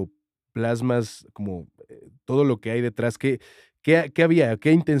concepto plasmas, como todo lo que hay detrás? ¿Qué había?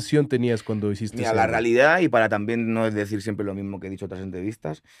 ¿Qué intención tenías cuando hiciste Mira, ese la álbum? realidad, y para también no decir siempre lo mismo que he dicho en otras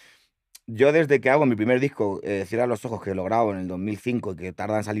entrevistas, yo desde que hago mi primer disco, Cierra los ojos, que lo grabo en el 2005 y que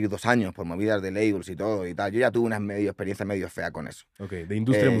tarda en salir 2 años por movidas de labels y todo y tal, yo ya tuve una experiencia medio fea con eso. Ok, de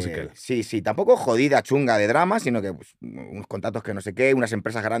industria musical. Sí, sí, tampoco jodida, chunga de drama, sino que pues, unos contactos que no sé qué, unas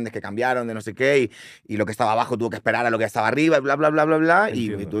empresas grandes que cambiaron de no sé qué y lo que estaba abajo tuvo que esperar a lo que estaba arriba y bla, bla, bla, bla, bla.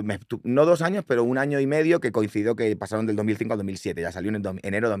 Y Entiendo. no 2 años, pero 1 año y medio que coincidió que pasaron del 2005 al 2007, ya salió en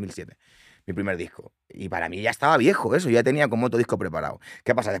enero de 2007 mi primer disco. Y para mí ya estaba viejo eso, ya tenía como otro disco preparado.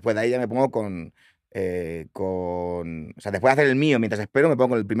 ¿Qué pasa? Después de ahí ya me pongo o sea, después de hacer el mío, mientras espero, me pongo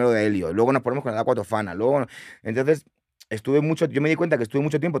con el primero de Helio. Luego nos ponemos con el Aquatofana. Entonces, yo me di cuenta que estuve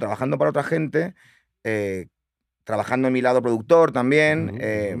mucho tiempo trabajando para otra gente, eh, trabajando en mi lado productor también, Ujú,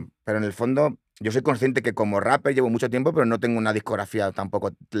 ujú. pero en el fondo yo soy consciente que como rapper llevo mucho tiempo, pero no tengo una discografía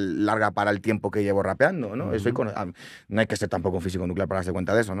tampoco larga para el tiempo que llevo rapeando, ¿no? Ujú. No hay que ser tampoco un físico nuclear para darse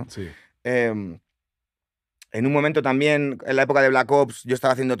cuenta de eso, ¿no? Sí. Em, en un momento también, en la época de Black Ops, yo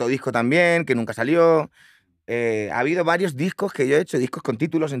estaba haciendo otro disco también, que nunca salió. ha habido varios discos que yo he hecho, discos con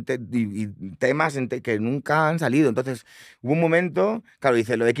títulos y temas que nunca han salido. Entonces, hubo un momento, claro,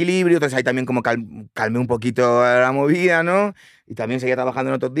 hice lo de equilibrio, entonces ahí también como calmé un poquito la movida, ¿no? Y también seguía trabajando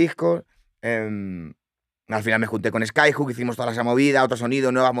en otros discos. Al final me junté con Skyhook, hicimos toda esa movida, otro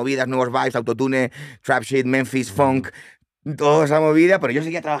sonido, nuevas movidas, nuevos vibes, autotune, trap shit, Memphis, funk, toda esa movida, pero yo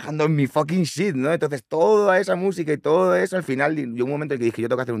seguía trabajando en mi fucking shit, ¿no? Entonces, toda esa música y todo eso, al final, llegó un momento en que dije, yo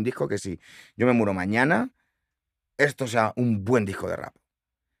tengo que hacer un disco que si yo me muero mañana, esto sea un buen disco de rap.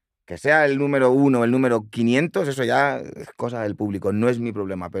 Que sea el número 1 o el número 500, eso ya es cosa del público, no es mi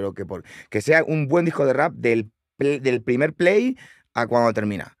problema, pero que sea un buen disco de rap del primer play a cuando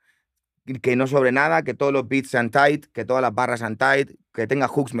termina. Que no sobre nada, que todos los beats sean tight, que todas las barras sean tight, que tenga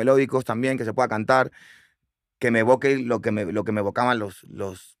hooks melódicos también, que se pueda cantar, que me evoque lo que me evocaban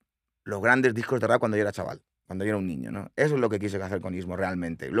los grandes discos de rap cuando yo era chaval, cuando yo era un niño, ¿no? Eso es lo que quise hacer con Ismo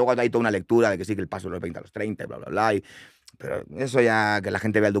realmente. Luego hay toda una lectura de que sí, que el paso de los 20 a los 30, bla, bla, bla, pero eso ya, que la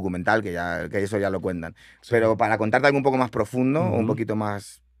gente vea el documental, que eso ya lo cuentan. Sí. Pero para contarte algo un poco más profundo, un poquito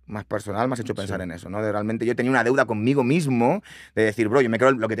más personal, me has hecho pensar en eso, ¿no? De realmente yo tenía una deuda conmigo mismo de decir, bro, yo me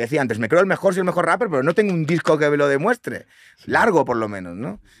creo, lo que te decía antes, me creo el mejor, soy el mejor rapper, pero no tengo un disco que me lo demuestre. Largo, por lo menos,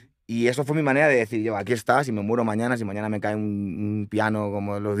 ¿no? Y eso fue mi manera de decir, yo, aquí está, si me muero mañana, si mañana me cae un piano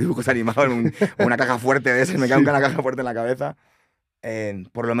como los dibujos animados, una caja fuerte de ese, me cae una caja fuerte en la cabeza,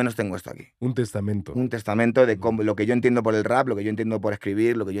 por lo menos tengo esto aquí. Un testamento. Un testamento de lo que yo entiendo por el rap, lo que yo entiendo por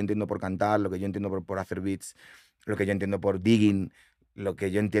escribir, lo que yo entiendo por cantar, lo que yo entiendo por hacer beats, lo que yo entiendo por digging, lo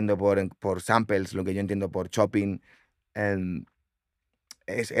que yo entiendo por samples, lo que yo entiendo por chopping.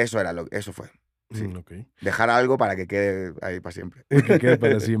 Eso fue. Sí. Okay. Dejar algo para que quede ahí para siempre. Que quede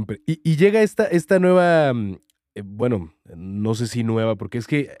para siempre. Y llega esta nueva, bueno, no sé si nueva, porque es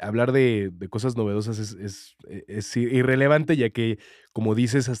que hablar de cosas novedosas es irrelevante, ya que, como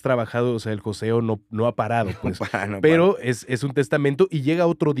dices, has trabajado, o sea, el joseo no ha parado, pues. Pero es un testamento y llega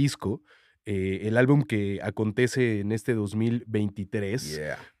otro disco, el álbum que acontece en este 2023.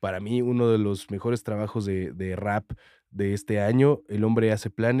 Yeah. Para mí, uno de los mejores trabajos de rap de este año, El Hombre Hace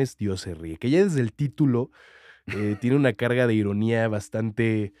Planes, Dios Se Ríe, que ya desde el título tiene una carga de ironía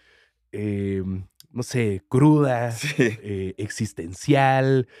bastante, no sé, cruda, sí.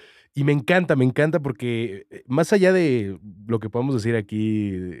 Existencial, y me encanta porque más allá de lo que podamos decir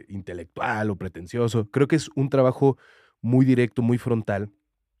aquí, intelectual o pretencioso, creo que es un trabajo muy directo, muy frontal.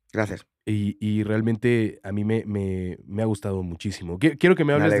 Gracias. Y realmente a mí me ha gustado muchísimo. Quiero que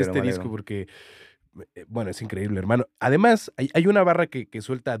me hables de este disco porque, bueno, es increíble, hermano. Además, hay una barra que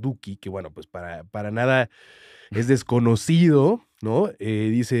suelta Duki, que bueno, pues para nada es desconocido, ¿no?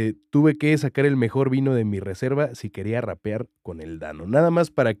 Dice, tuve que sacar el mejor vino de mi reserva si quería rapear con el Dano. Nada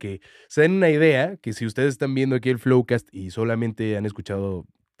más para que se den una idea, que si ustedes están viendo aquí el Flowcast y solamente han escuchado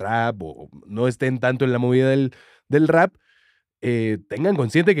trap o no estén tanto en la movida del rap, tengan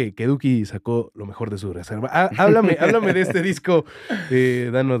consciente que Duki sacó lo mejor de su reserva. Háblame de este disco,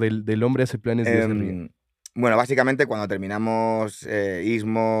 Dano, del Hombre Hace Planes, Dios Se Ríe. Bueno, básicamente cuando terminamos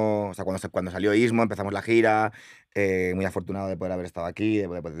Ismo, o sea, cuando salió Ismo, empezamos la gira, muy afortunado de poder haber estado aquí, de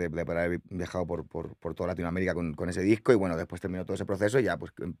poder haber viajado por toda Latinoamérica con ese disco, y bueno, después terminó todo ese proceso y ya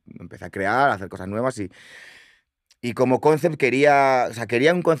pues empecé a crear, a hacer cosas nuevas y como concept quería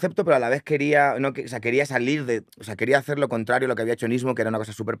un concepto, pero a la vez quería salir quería hacer lo contrario a lo que había hecho en Ismo, que era una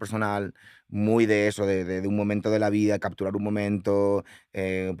cosa súper personal, muy de eso, de un momento de la vida, capturar un momento,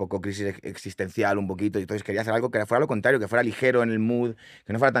 un poco crisis existencial, un poquito, y entonces quería hacer algo que fuera lo contrario, que fuera ligero en el mood,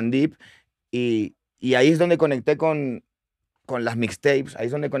 que no fuera tan deep, y ahí es donde conecté con las mixtapes, ahí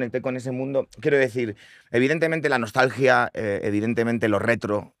es donde conecté con ese mundo. Quiero decir, evidentemente la nostalgia, evidentemente lo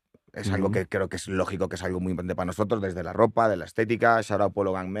retro, es algo que creo que es lógico, que es algo muy importante para nosotros, desde la ropa, de la estética, shout out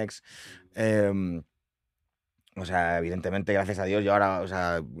Polo Gang Mex. O sea, evidentemente, gracias a Dios, yo ahora, o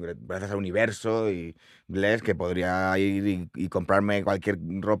sea, gracias al universo y Bless, que podría ir y comprarme cualquier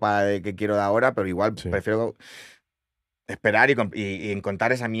ropa que quiero de ahora, pero igual prefiero esperar y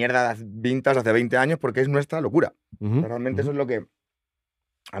encontrar esa mierda vintage hace 20 años porque es nuestra locura. Realmente eso es lo que,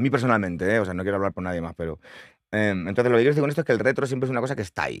 a mí personalmente, o sea, no quiero hablar por nadie más, pero entonces lo que quiero decir con esto es que el retro siempre es una cosa que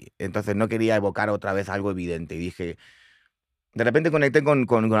está ahí. Entonces no quería evocar otra vez algo evidente y dije, de repente conecté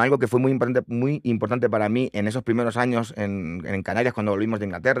con algo que fue muy importante para mí en esos primeros años en Canarias cuando volvimos de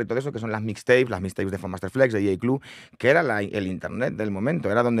Inglaterra y todo eso, que son las mixtapes de Fun Master Flex, de J. Clue, que era el internet del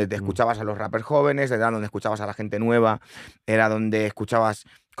momento, era donde te escuchabas a los rappers jóvenes, era donde escuchabas a la gente nueva, era donde escuchabas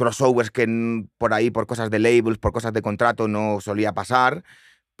crossovers que por ahí, por cosas de labels, por cosas de contrato no solía pasar,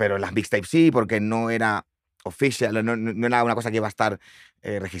 pero en las mixtapes sí, porque no era official, no era una cosa que iba a estar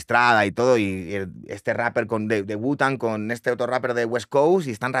registrada y todo, y este rapper de Wu-Tang con este otro rapper de West Coast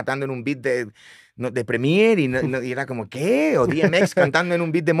y están rapeando en un beat de Premiere y era como, ¿qué? O DMX cantando en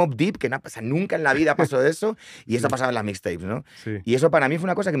un beat de Mobb Deep, que no pasa, nunca en la vida pasó eso, y eso pasaba en las mixtapes, ¿no? Sí. Y eso para mí fue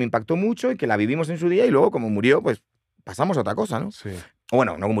una cosa que me impactó mucho y que la vivimos en su día, y luego como murió, pues pasamos a otra cosa, ¿no? Sí.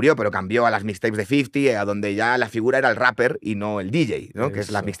 Bueno, no murió, pero cambió a las mixtapes de 50, a donde ya la figura era el rapper y no el DJ, ¿no? Que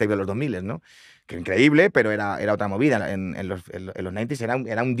es la mixtape de los 2000, ¿no? Que increíble, pero era otra movida. En los 90s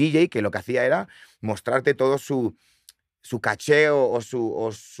era un DJ que lo que hacía era mostrarte todo su caché o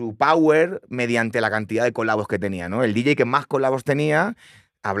su power mediante la cantidad de colabos que tenía, ¿no? El DJ que más colabos tenía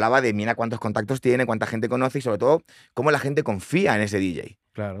hablaba de, mira cuántos contactos tiene, cuánta gente conoce y sobre todo cómo la gente confía en ese DJ.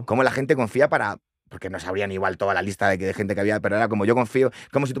 Claro. Cómo la gente confía porque no sabrían igual toda la lista de gente que había, pero era como yo confío,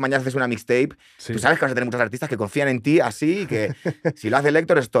 como si tú mañana haces una mixtape, Sí. tú sabes que vas a tener muchos artistas que confían en ti así y que si lo hace el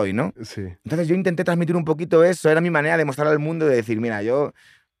Héctor estoy, ¿no? Sí. Entonces yo intenté transmitir un poquito eso, era mi manera de mostrar al mundo, de decir, mira, yo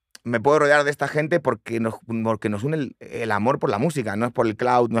me puedo rodear de esta gente porque nos une el amor por la música, no es por el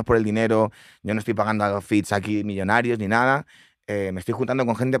cloud, no es por el dinero, yo no estoy pagando a feats aquí millonarios ni nada, me estoy juntando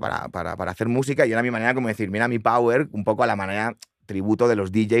con gente para hacer música y era mi manera como decir, mira mi power, un poco a la manera tributo de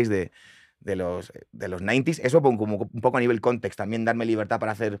los DJs de los 90s, eso como un poco a nivel context, también darme libertad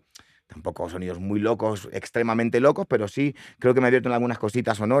para hacer tampoco sonidos muy locos, extremadamente locos, pero sí creo que me abierto en algunas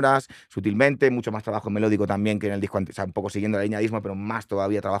cositas sonoras, sutilmente, mucho más trabajo melódico también que en el disco antes, o sea, un poco siguiendo la línea de Ismo, pero más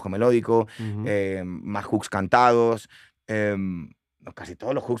todavía trabajo melódico, más hooks cantados, casi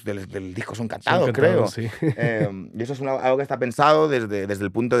todos los hooks del disco son cantados, creo. Sí. Y eso es algo que está pensado desde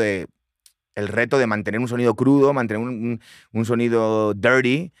el punto de el reto de mantener un sonido crudo, mantener un sonido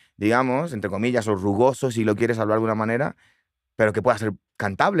dirty, digamos, entre comillas, o rugoso, si lo quieres hablar de una manera, pero que pueda ser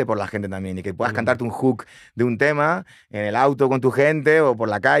cantable por la gente también y que puedas cantarte un hook de un tema en el auto con tu gente o por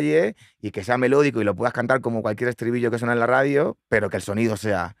la calle y que sea melódico y lo puedas cantar como cualquier estribillo que suena en la radio, pero que el sonido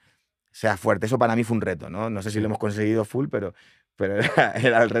sea fuerte. Eso para mí fue un reto, ¿no? No sé si lo hemos conseguido full, pero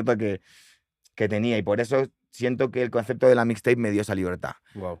era el reto que tenía y por eso siento que el concepto de la mixtape me dio esa libertad.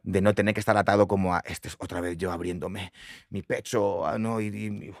 Wow. De no tener que estar atado como a este es otra vez yo abriéndome mi pecho, ¿no?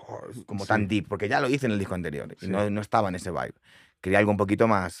 Como tan deep, porque ya lo hice en el disco anterior y no estaba en ese vibe. Quería algo un poquito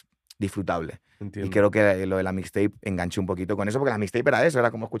más disfrutable. Entiendo. Y creo que lo de la mixtape enganché un poquito con eso, porque la mixtape era eso, era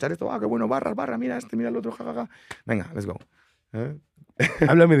como escuchar esto, qué bueno, barras, mira este, mira el otro, jajaja. Venga, let's go.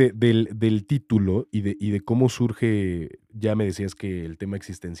 Háblame del título y de cómo surge, ya me decías que el tema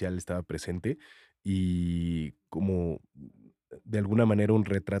existencial estaba presente y como de alguna manera un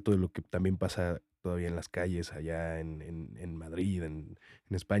retrato de lo que también pasa todavía en las calles allá en Madrid, en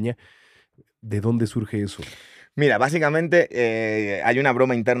España. ¿De dónde surge eso? Mira, básicamente hay una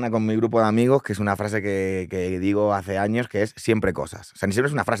broma interna con mi grupo de amigos, que es una frase que digo hace años, que es siempre cosas. O sea, ni siempre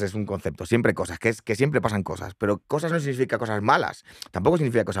es una frase, es un concepto. Siempre cosas, que siempre pasan cosas. Pero cosas no significa cosas malas, tampoco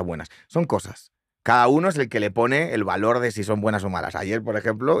significa cosas buenas. Son cosas. Cada uno es el que le pone el valor de si son buenas o malas. Ayer, por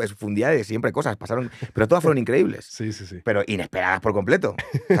ejemplo, fue un día de siempre cosas. Pasaron, pero todas fueron increíbles. Sí. Pero inesperadas por completo.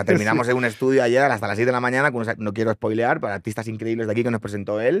 O sea, terminamos en un estudio ayer hasta las 7 de la mañana, no quiero spoilear, para artistas increíbles de aquí que nos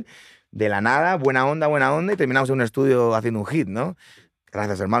presentó él. De la nada, buena onda, y terminamos en un estudio haciendo un hit, ¿no?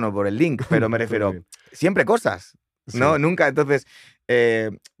 Gracias, hermano, por el link. Pero me refiero, siempre cosas, ¿no? Sí. Nunca, entonces...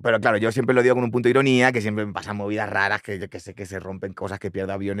 pero claro, yo siempre lo digo con un punto de ironía, que siempre me pasan movidas raras, que yo que sé que se rompen cosas, que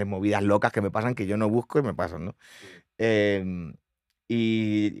pierdo aviones, movidas locas que me pasan, que yo no busco y me pasan, ¿no?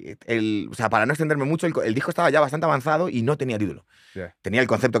 O sea, para no extenderme mucho, el disco estaba ya bastante avanzado y no tenía título. Yeah. Tenía el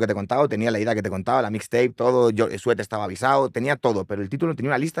concepto que te he contado, tenía la idea que te he contado, la mixtape, todo, Suet estaba avisado, tenía todo, pero el título tenía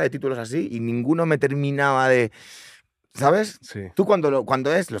una lista de títulos así y ninguno me terminaba de... ¿Sabes? Sí. Tú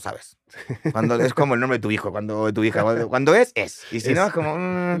cuando es, lo sabes. Cuando es como el nombre de tu hijo, cuando tu hija, cuando es. Y si no, es como...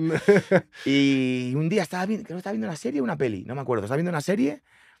 Y un día creo que estaba viendo una serie o una peli, no me acuerdo. Estaba viendo una serie,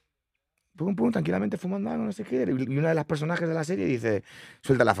 tranquilamente fumando algo, no sé qué, y una de las personajes de la serie dice,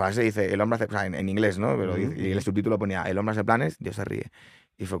 suelta la frase, dice, el hombre hace... O sea, en inglés, ¿no? Pero y el subtítulo ponía, el hombre hace planes, Dios se ríe.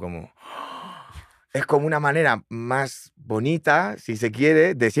 Y fue como... Es como una manera más bonita, si se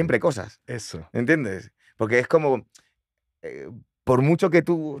quiere, de siempre cosas. Eso. ¿Entiendes? Porque es como... por mucho que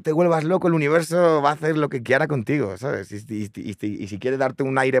tú te vuelvas loco, el universo va a hacer lo que quiera contigo, ¿sabes? Y si quiere darte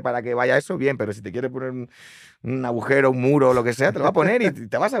un aire para que vaya eso, bien, pero si te quiere poner un agujero, un muro o lo que sea, te lo va a poner y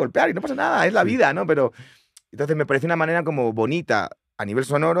te vas a golpear y no pasa nada, es la vida, ¿no? Pero entonces me parece una manera como bonita a nivel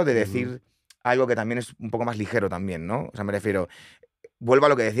sonoro de decir algo que también es un poco más ligero también, ¿no? O sea, me refiero, vuelvo a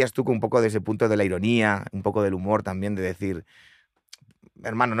lo que decías tú, con un poco de ese punto de la ironía, un poco del humor también, de decir...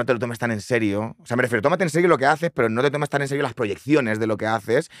 Hermano, no te lo tomes tan en serio. O sea, me refiero, tómate en serio lo que haces, pero no te tomes tan en serio las proyecciones de lo que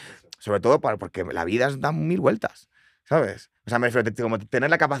haces, sobre todo porque la vida da 1000 vueltas. ¿sabes? O sea, me refiero como tener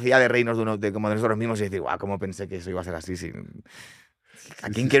la capacidad de reírnos como de nosotros mismos y decir, guau, ¿cómo pensé que eso iba a ser así? ¿A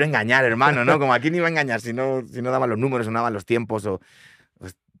quién quiero engañar, hermano? ¿No? Como a quién iba a engañar si no daban los números o no daban los tiempos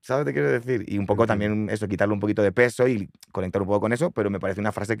pues, ¿sabes qué quiero decir? Y un poco también eso, quitarle un poquito de peso y conectar un poco con eso, pero me parece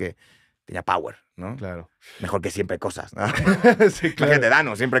una frase que tenía power, ¿no? Claro. Mejor que siempre cosas, ¿no? Sí, claro. Imagínate,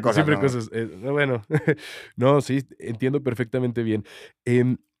 Dano, siempre cosas, Siempre ¿no? cosas. No, bueno, no, sí, entiendo perfectamente bien.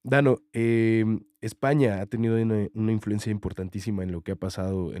 Dano, España ha tenido una influencia importantísima en lo que ha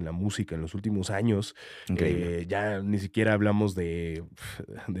pasado en la música en los últimos años. Increíble. Ya ni siquiera hablamos de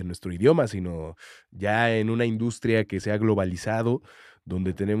nuestro idioma, sino ya en una industria que se ha globalizado,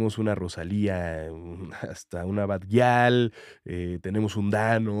 donde tenemos una Rosalía, hasta una Bad Gyal, tenemos un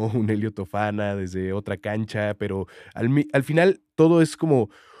Dano, un Helio Tofana desde otra cancha, pero al final todo es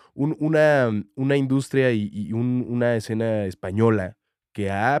como una industria y una escena española que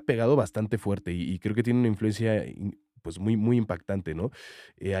ha pegado bastante fuerte y creo que tiene una influencia pues muy, muy impactante, ¿no?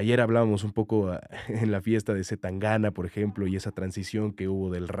 Ayer hablábamos un poco en la fiesta de ese Tangana, por ejemplo, y esa transición que hubo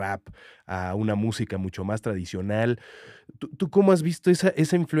del rap a una música mucho más tradicional. ¿Tú cómo has visto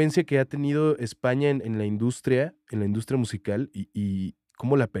esa influencia que ha tenido España en la industria musical y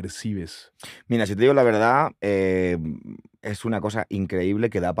cómo la percibes? Mira, si te digo la verdad, es una cosa increíble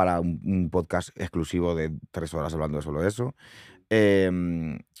que da para un podcast exclusivo de 3 horas hablando de solo eso.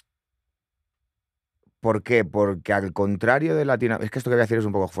 Em, ¿Por qué? Porque al contrario de Latinoamérica, es que esto que voy a decir es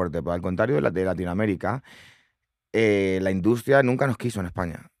un poco fuerte, pero al contrario de Latinoamérica, la industria nunca nos quiso en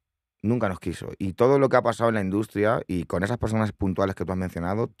España. Nunca nos quiso. Y todo lo que ha pasado en la industria y con esas personas puntuales que tú has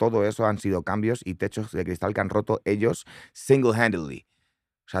mencionado, todo eso han sido cambios y techos de cristal que han roto ellos single-handedly.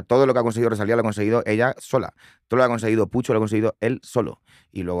 O sea, todo lo que ha conseguido Rosalía lo ha conseguido ella sola. Todo lo que ha conseguido Pucho lo ha conseguido él solo.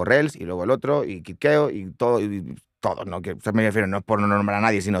 Y luego Rels, y luego el otro, y Kikeo, y todo, todos, ¿no? Que, o sea, me refiero, no es por no nombrar a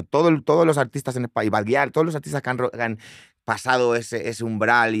nadie, sino todos los artistas en España, y Bad Gyal, todos los artistas que han pasado ese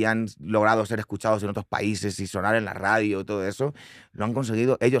umbral y han logrado ser escuchados en otros países y sonar en la radio y todo eso, lo han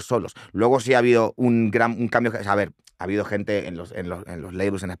conseguido ellos solos. Luego sí ha habido un cambio. O sea, a ver, ha habido gente en los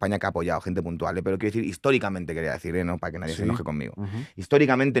labels en España que ha apoyado, gente puntual, pero quiero decir, históricamente quería decir, ¿no? Para que nadie se Sí. enoje conmigo. Ujú.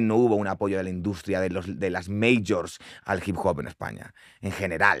 Históricamente no hubo un apoyo de la industria, de las majors al hip hop en España, en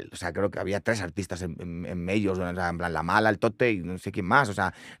general. O sea, creo que había 3 artistas en majors, o sea, en plan La Mala, el Tote y no sé quién más. O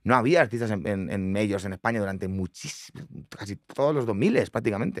sea, no había artistas en majors en España durante casi todos los 2000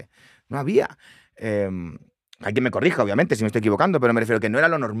 prácticamente. No había. Hay quien me corrija, obviamente, si me estoy equivocando, pero me refiero que no era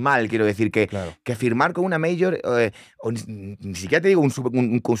lo normal, quiero decir, Claro. que firmar con una major, o ni siquiera te digo un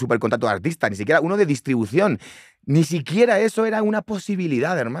super contrato de artista, ni siquiera uno de distribución, ni siquiera eso era una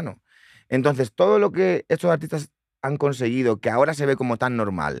posibilidad, hermano. Entonces, todo lo que estos artistas han conseguido, que ahora se ve como tan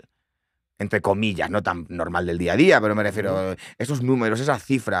normal, entre comillas, no tan normal del día a día, pero me refiero a esos números, esas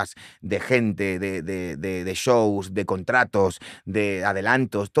cifras de gente, de shows, de contratos, de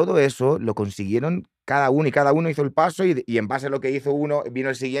adelantos, todo eso lo consiguieron cada uno y cada uno hizo el paso y en base a lo que hizo uno, vino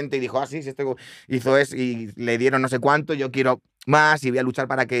el siguiente y dijo, ah, sí, si este hizo eso y le dieron no sé cuánto, yo quiero más y voy a luchar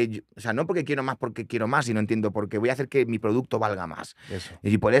para que, o sea, no porque quiero más, sino entiendo, porque voy a hacer que mi producto valga más. Eso.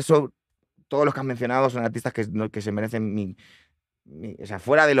 Y por eso todos los que han mencionado son artistas que se merecen o sea,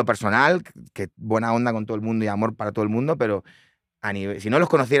 fuera de lo personal, que buena onda con todo el mundo y amor para todo el mundo, pero a nivel, si no los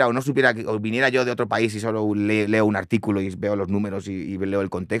conociera o no supiera, o viniera yo de otro país y solo leo un artículo y veo los números y leo el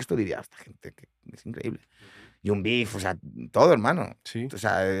contexto, diría, esta gente que es increíble. Yung Beef, o sea, todo, hermano. Sí. O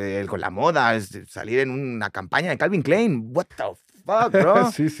sea, con la moda, salir en una campaña de Calvin Klein, what the fuck,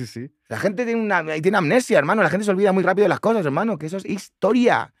 bro. Sí, sí, sí. La gente tiene amnesia, hermano. La gente se olvida muy rápido de las cosas, hermano. Que eso es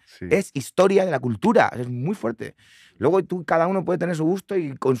historia. Sí. Es historia de la cultura. Es muy fuerte. Luego cada uno puede tener su gusto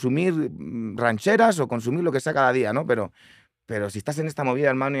y consumir rancheras o consumir lo que sea cada día, ¿no? Pero si estás en esta movida,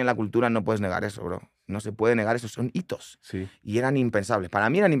 hermano, y en la cultura, no puedes negar eso, bro. No se puede negar eso. Son hitos. Sí. Y eran impensables. Para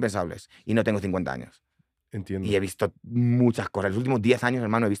mí eran impensables. Y no tengo 50 años. Entiendo. Y he visto muchas cosas. Los últimos 10 años,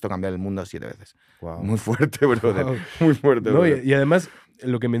 hermano, he visto cambiar el mundo 7 veces. Wow. Muy fuerte, brother. Wow. Muy fuerte, No, brother. y además,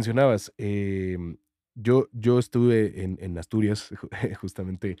 lo que mencionabas, yo estuve en Asturias,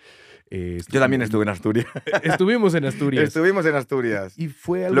 justamente. Yo también estuve en Asturias. Estuvimos en Asturias. Estuvimos en Asturias. Y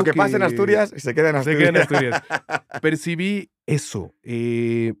fue algo Lo que pasa en Asturias se queda en se Asturias. queda en Asturias. Percibí eso.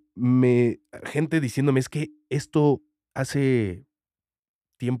 Gente diciéndome, es que esto hace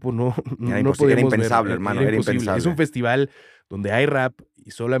tiempo no Era podíamos impensable, ver. hermano, Era era imposible. Es un impensable. festival donde hay rap y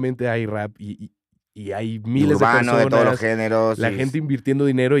solamente hay rap y hay miles Urbano, de de todos los personas, géneros. la gente invirtiendo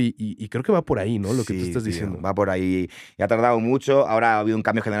dinero y creo que va por ahí, ¿no? Lo que tú Sí, estás tío, diciendo. va por ahí. Y ha tardado mucho. Ahora ha habido un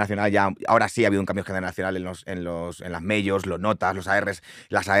cambio generacional. Ahora sí ha habido un cambio generacional en las majors, los notas, los ARs.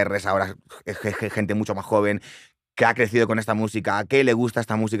 Las ARs ahora es gente mucho más joven. que ha crecido con esta música, que le gusta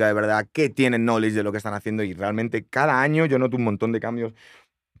esta música de verdad, que tiene knowledge de lo que están haciendo y realmente cada año yo noto un montón de cambios,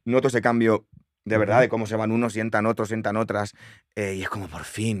 noto ese cambio de verdad, de cómo se van unos, sientan otros, sientan otras, y es como por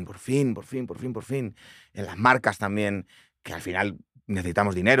fin, por fin, por fin, por fin, por fin. En las marcas también, que al final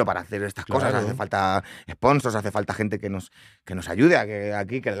necesitamos dinero para hacer estas cosas, hace falta sponsors, hace falta gente que nos ayude,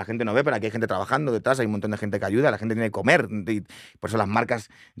 aquí que la gente no ve, pero aquí hay gente trabajando detrás, hay un montón de gente que ayuda, la gente tiene que comer, y por eso las marcas...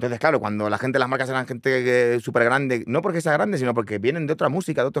 Entonces, claro, cuando la gente, las marcas eran gente súper grande, no porque sea grande, sino porque vienen de otra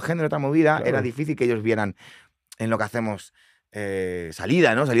música, de otro género, de otra movida, era difícil que ellos vieran en lo que hacemos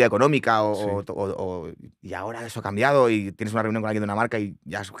salida, ¿no? Salida económica y ahora eso ha cambiado y tienes una reunión con alguien de una marca y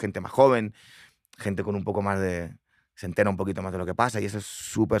ya es gente más joven, gente con un poco más de... se entera un poquito más de lo que pasa y eso es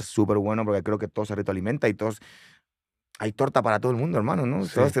súper, súper bueno porque creo que todo se retroalimenta y todos... hay torta para todo el mundo, hermano, ¿no?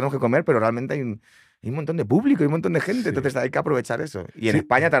 Todos tenemos que comer, pero realmente hay un montón de público, hay un montón de gente, entonces hay que aprovechar eso. Y en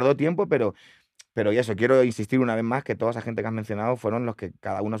España tardó tiempo, pero y eso, quiero insistir una vez más que toda esa gente que has mencionado fueron los que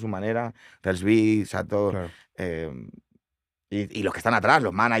cada uno a su manera, Relsby, Sato, y los que están atrás,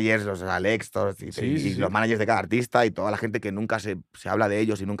 los managers, los Alex, y los managers de cada artista y toda la gente que nunca se habla de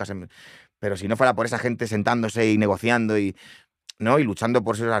ellos y nunca se... Pero si no fuera por esa gente sentándose y negociando ¿no? Y luchando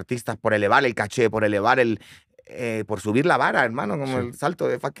por esos artistas, por elevar el caché, por elevar por subir la vara, hermano, como el salto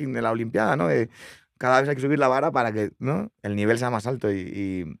de la Olimpiada, ¿no? Cada vez hay que subir la vara para que, ¿no? El nivel sea más alto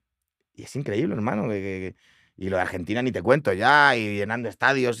y es increíble, hermano. Y lo de Argentina ni te cuento ya, y llenando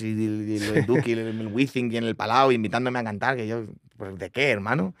estadios, y lo de Duki, el Wizzing y en el Palau, invitándome a cantar, que yo, pues, ¿de qué,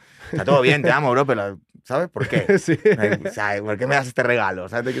 hermano? Está todo bien, te amo, bro, pero ¿sabes por qué? O sea, ¿por qué me das este regalo?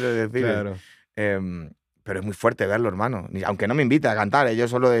 ¿Sabes qué quiero decir? Claro. Pero es muy fuerte verlo, hermano. Aunque no me invite a cantar, yo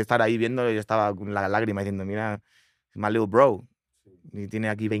solo de estar ahí viéndolo, yo estaba con la lágrima diciendo, mira, es my little bro. Y tiene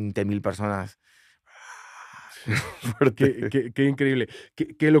aquí 20.000 personas. Qué increíble.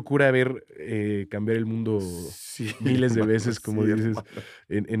 Qué locura ver cambiar el mundo miles de veces, como dices,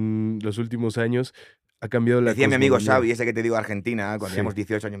 en los últimos años. Ha cambiado la Decía mi amigo cosmogonía. Xavi, ese que te digo, Argentina, cuando teníamos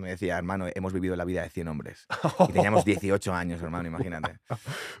 18 años, me decía, hermano, hemos vivido la vida de 100 hombres. Y teníamos 18 años, hermano, imagínate.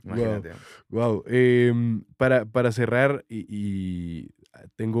 Imagínate. Wow. Para cerrar, y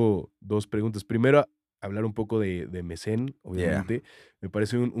tengo dos preguntas. Primero, hablar un poco de Mecén, obviamente. Me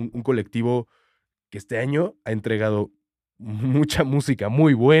parece un colectivo que este año ha entregado mucha música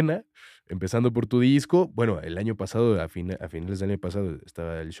muy buena, empezando por tu disco. Bueno, el año pasado, a finales del año pasado,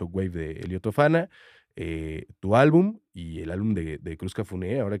 estaba el Shockwave de Elio Tofana, tu álbum y el álbum de Cruz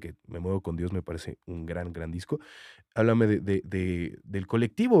Cafuné, ahora que me muevo con Dios, me parece un gran, gran disco. Háblame del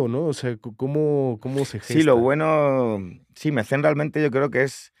colectivo, ¿no? O sea, ¿cómo se gesta? Sí, lo bueno, sí, Mecén realmente yo creo que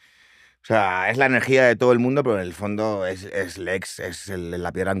es, o sea, es la energía de todo el mundo, pero en el fondo es Lex, es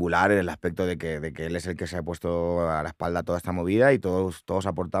la piedra angular, en el aspecto de que él es el que se ha puesto a la espalda toda esta movida y todos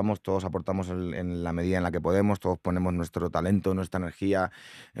aportamos en la medida en la que podemos, todos ponemos nuestro talento, nuestra energía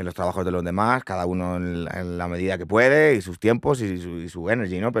en los trabajos de los demás, cada uno en la medida que puede y sus tiempos y su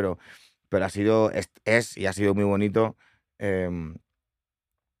energy, ¿no? Pero ha sido, y ha sido muy bonito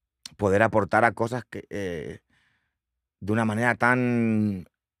poder aportar a cosas que, de una manera tan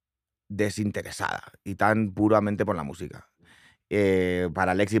desinteresada y tan puramente por la música.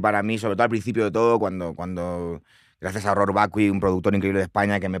 Para Alex y para mí, sobre todo al principio de todo, cuando gracias a Ror Bakui, un productor increíble de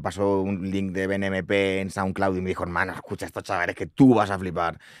España, que me pasó un link de BNMP en SoundCloud y me dijo, hermano, escucha a estos chavales que tú vas a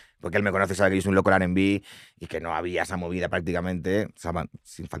flipar. Porque él me conoce, sabe que yo soy un loco del R&B y que no había esa movida prácticamente, o sea,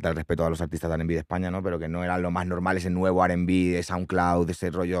 sin faltar el respeto a los artistas de R&B de España, ¿no? Pero que no era lo más normal ese nuevo R&B de SoundCloud,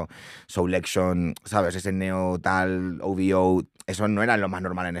 ese rollo Soulection, ¿sabes? Ese neo tal, OVO, eso no era lo más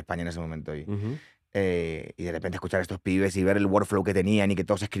normal en España en ese momento. Y de repente escuchar a estos pibes y ver el workflow que tenían y que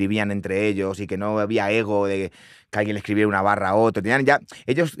todos escribían entre ellos y que no había ego de que alguien le escribiera una barra a otro.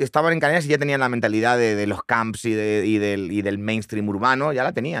 Ellos estaban en Canarias y ya tenían la mentalidad de los camps y del mainstream urbano, ya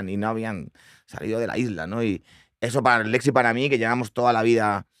la tenían y no habían salido de la isla, ¿no? Y eso para Lex y para mí, que llevamos toda la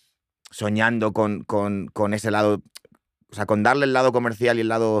vida soñando con ese lado, o sea, con darle el lado comercial y el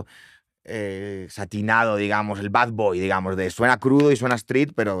lado satinado, digamos, el bad boy, digamos, de suena crudo y suena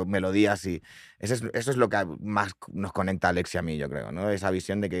street, pero melodías y... Eso es lo que más nos conecta a Alex y a mí, yo creo, ¿no? Esa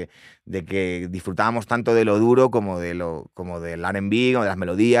visión de que disfrutábamos tanto de lo duro como del R&B, como de las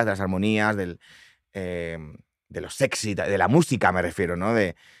melodías, de las armonías, de lo sexy, de la música me refiero, ¿no?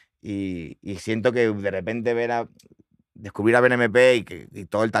 Y siento que de repente descubrir a BNMP y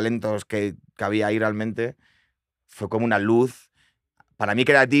todo el talento que había ahí realmente fue como una luz para mí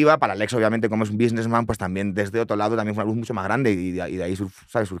creativa, para Alex obviamente como es un businessman, pues también desde otro lado también fue una luz mucho más grande y de ahí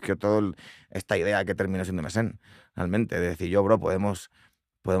 ¿sabes? Surgió toda esta idea que terminó siendo Mecén, realmente, de decir yo, bro, podemos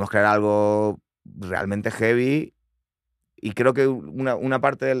crear algo realmente heavy Y creo que una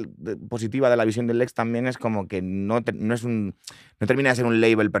parte positiva de la visión del Lex también es como que no termina de ser un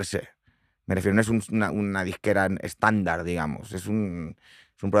label per se. Me refiero, no es una disquera estándar, digamos. Es un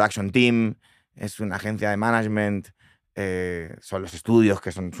production team, es una agencia de management, son los estudios,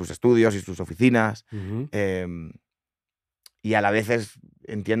 que son sus estudios y sus oficinas. Y a la vez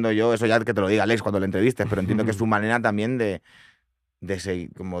entiendo yo, eso ya que te lo diga Alex cuando le entrevistes, pero entiendo que es su manera también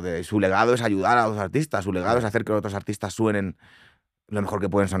como de su legado es ayudar a los artistas, su legado es hacer que otros artistas suenen lo mejor que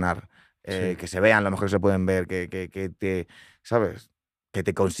pueden sonar, que se vean lo mejor que se pueden ver, que te, ¿sabes? Que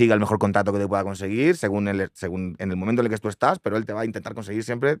te consiga el mejor contrato que te pueda conseguir según en el momento en el que tú estás, pero él te va a intentar conseguir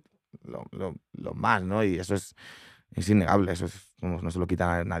siempre lo más, ¿no? Y eso es innegable, eso no se lo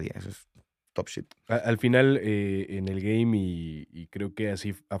quita a nadie, eso es top shit. Al final, en el game, y creo que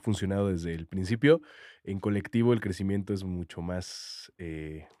así ha funcionado desde el principio, en colectivo el crecimiento es mucho más,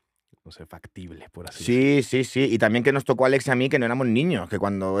 no sé, factible, por así decirlo. Sí. Y también que nos tocó a Alex y a mí, que no éramos niños, que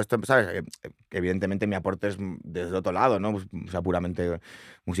cuando esto, ¿sabes? Que evidentemente mi aporte es desde otro lado, ¿no? Pues, o sea, puramente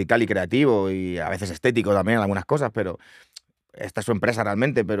musical y creativo y a veces estético también en algunas cosas, pero esta es su empresa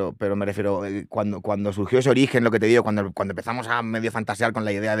realmente, pero me refiero, cuando surgió ese origen, lo que te digo, cuando empezamos a medio fantasear con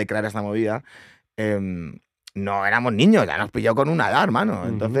la idea de crear esta movida, no éramos niños, ya nos pilló con una edad, hermano.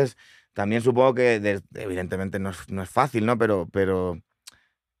 Entonces, también supongo que evidentemente no es fácil, ¿no? Pero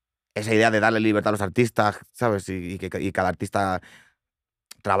esa idea de darle libertad a los artistas, ¿sabes? Y que cada artista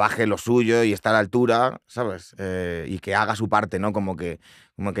trabaje lo suyo y esté a la altura, ¿sabes? Y que haga su parte, ¿no? Como que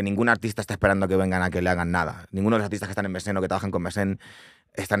ningún artista está esperando a que vengan a que le hagan nada. Ninguno de los artistas que están en Mesen o que trabajan con Mesen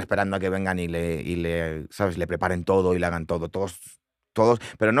están esperando a que vengan y le ¿sabes? Le preparen todo y le hagan todo. Todos,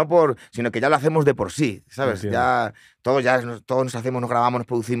 pero no sino que ya lo hacemos de por sí, ¿sabes? Entiendo. Todos nos hacemos, nos grabamos, nos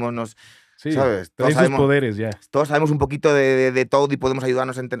producimos, Sí, ¿sabes? traen sus poderes ya. Todos sabemos un poquito de todo y podemos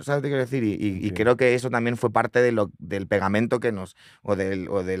ayudarnos a entender, ¿sabes qué quiero decir? Y creo que eso también fue parte del pegamento o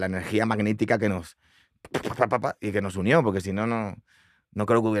de la energía magnética que nos y que nos unió, porque si no, no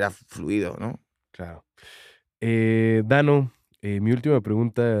creo que hubiera fluido, ¿no? Claro. Dano, mi última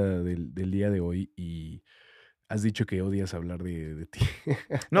pregunta del día de hoy, y has dicho que odias hablar de ti.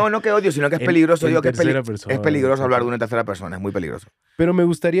 No que odio, sino que es En peligroso. Digo que tercera persona, es peligroso hablar de etcétera. una tercera persona, es muy peligroso. Pero me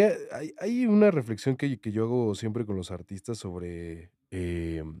gustaría, hay una reflexión que yo hago siempre con los artistas sobre,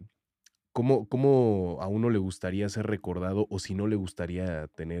 cómo a uno le gustaría ser recordado, o si no le gustaría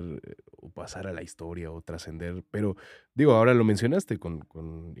tener, o pasar a la historia, o trascender. Pero, digo, ahora lo mencionaste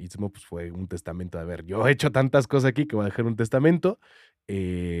con Istmo, pues, fue un testamento de, a ver, yo he hecho tantas cosas aquí que voy a dejar un testamento.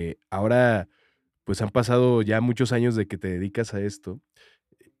 Ahora, pues, han pasado ya muchos años de que te dedicas a esto,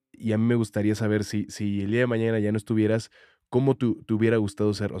 y a mí me gustaría saber si el día de mañana ya no estuvieras, ¿cómo te hubiera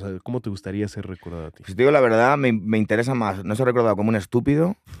gustado ser? O sea, ¿cómo te gustaría ser recordado a ti? Si te digo la verdad, me interesa más no ser recordado como un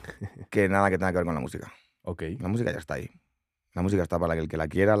estúpido que nada que tenga que ver con la música. Okey. La música ya está ahí. La música está para el que la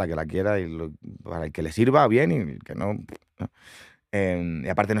quiera, y para el que le sirva bien y el que no. Y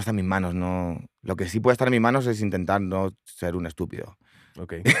aparte no está en mis manos. No. Lo que sí puede estar en mis manos es intentar no ser un estúpido.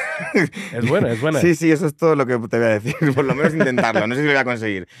 Okey. Es buena, es buena. Sí, eso es todo lo que te voy a decir. Por lo menos intentarlo. No sé si lo voy a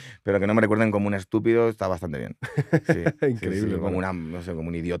conseguir. Pero que no me recuerden como un estúpido está bastante bien. Sí, Increíble, como hermano. no sé, como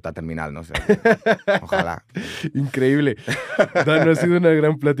un idiota terminal, no sé. Ojalá. Increíble. Dano, ha sido una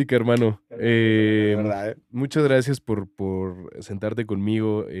gran plática, hermano. De verdad, ¿eh? Muchas gracias por sentarte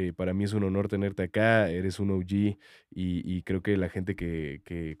conmigo. Para mí es un honor tenerte acá. Eres un OG, y creo que la gente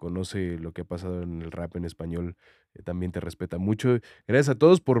que conoce lo que ha pasado en el rap en español también te respeta mucho. Gracias a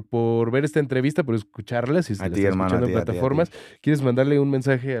todos por ver esta entrevista, por escucharla, si A la ti, estás hermano, escuchando en a ti. plataformas. ¿Quieres mandarle un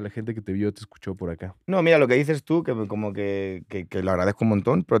mensaje a la gente que te vio, te escuchó por acá? No, mira, lo que dices tú, como que lo agradezco un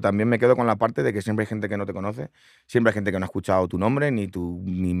montón, pero también me quedo con la parte de que siempre hay gente que no te conoce, siempre hay gente que no ha escuchado tu nombre,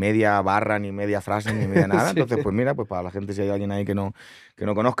 ni media barra, ni media frase, ni media nada. Sí. Entonces, pues mira, pues para la gente, si hay alguien ahí que no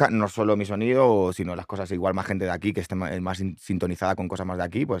conozca, no solo mi sonido, sino las cosas, igual más gente de aquí, que esté más sintonizada con cosas más de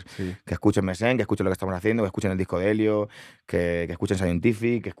aquí, pues Sí. que escuchen Mesen, que escuchen lo que estamos haciendo, que escuchen el disco de Helio, que escuchen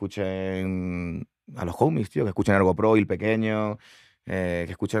Ziontifik, que escuchen a los homies, tío, que escuchen Ergo Pro y el pequeño. Que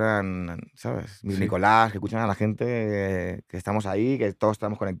escuchen, ¿sabes? Sí. Nicolás, que escuchen a la gente, que estamos ahí, que todos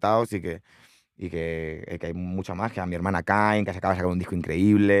estamos conectados y que hay mucha más, que a mi hermana Kain, que se acaba de sacar un disco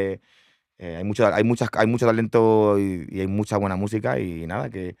increíble. Hay mucho talento y hay mucha buena música y nada,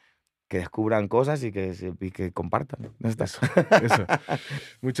 que descubran cosas y que compartan. Ya está. Eso.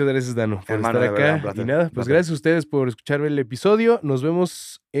 Muchas gracias, Dano, por Hermano, estar de verdad, un acá. Y placer. nada, Un pues placer. gracias a ustedes por escuchar el episodio. Nos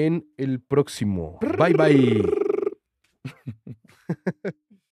vemos en el próximo. Bye, bye.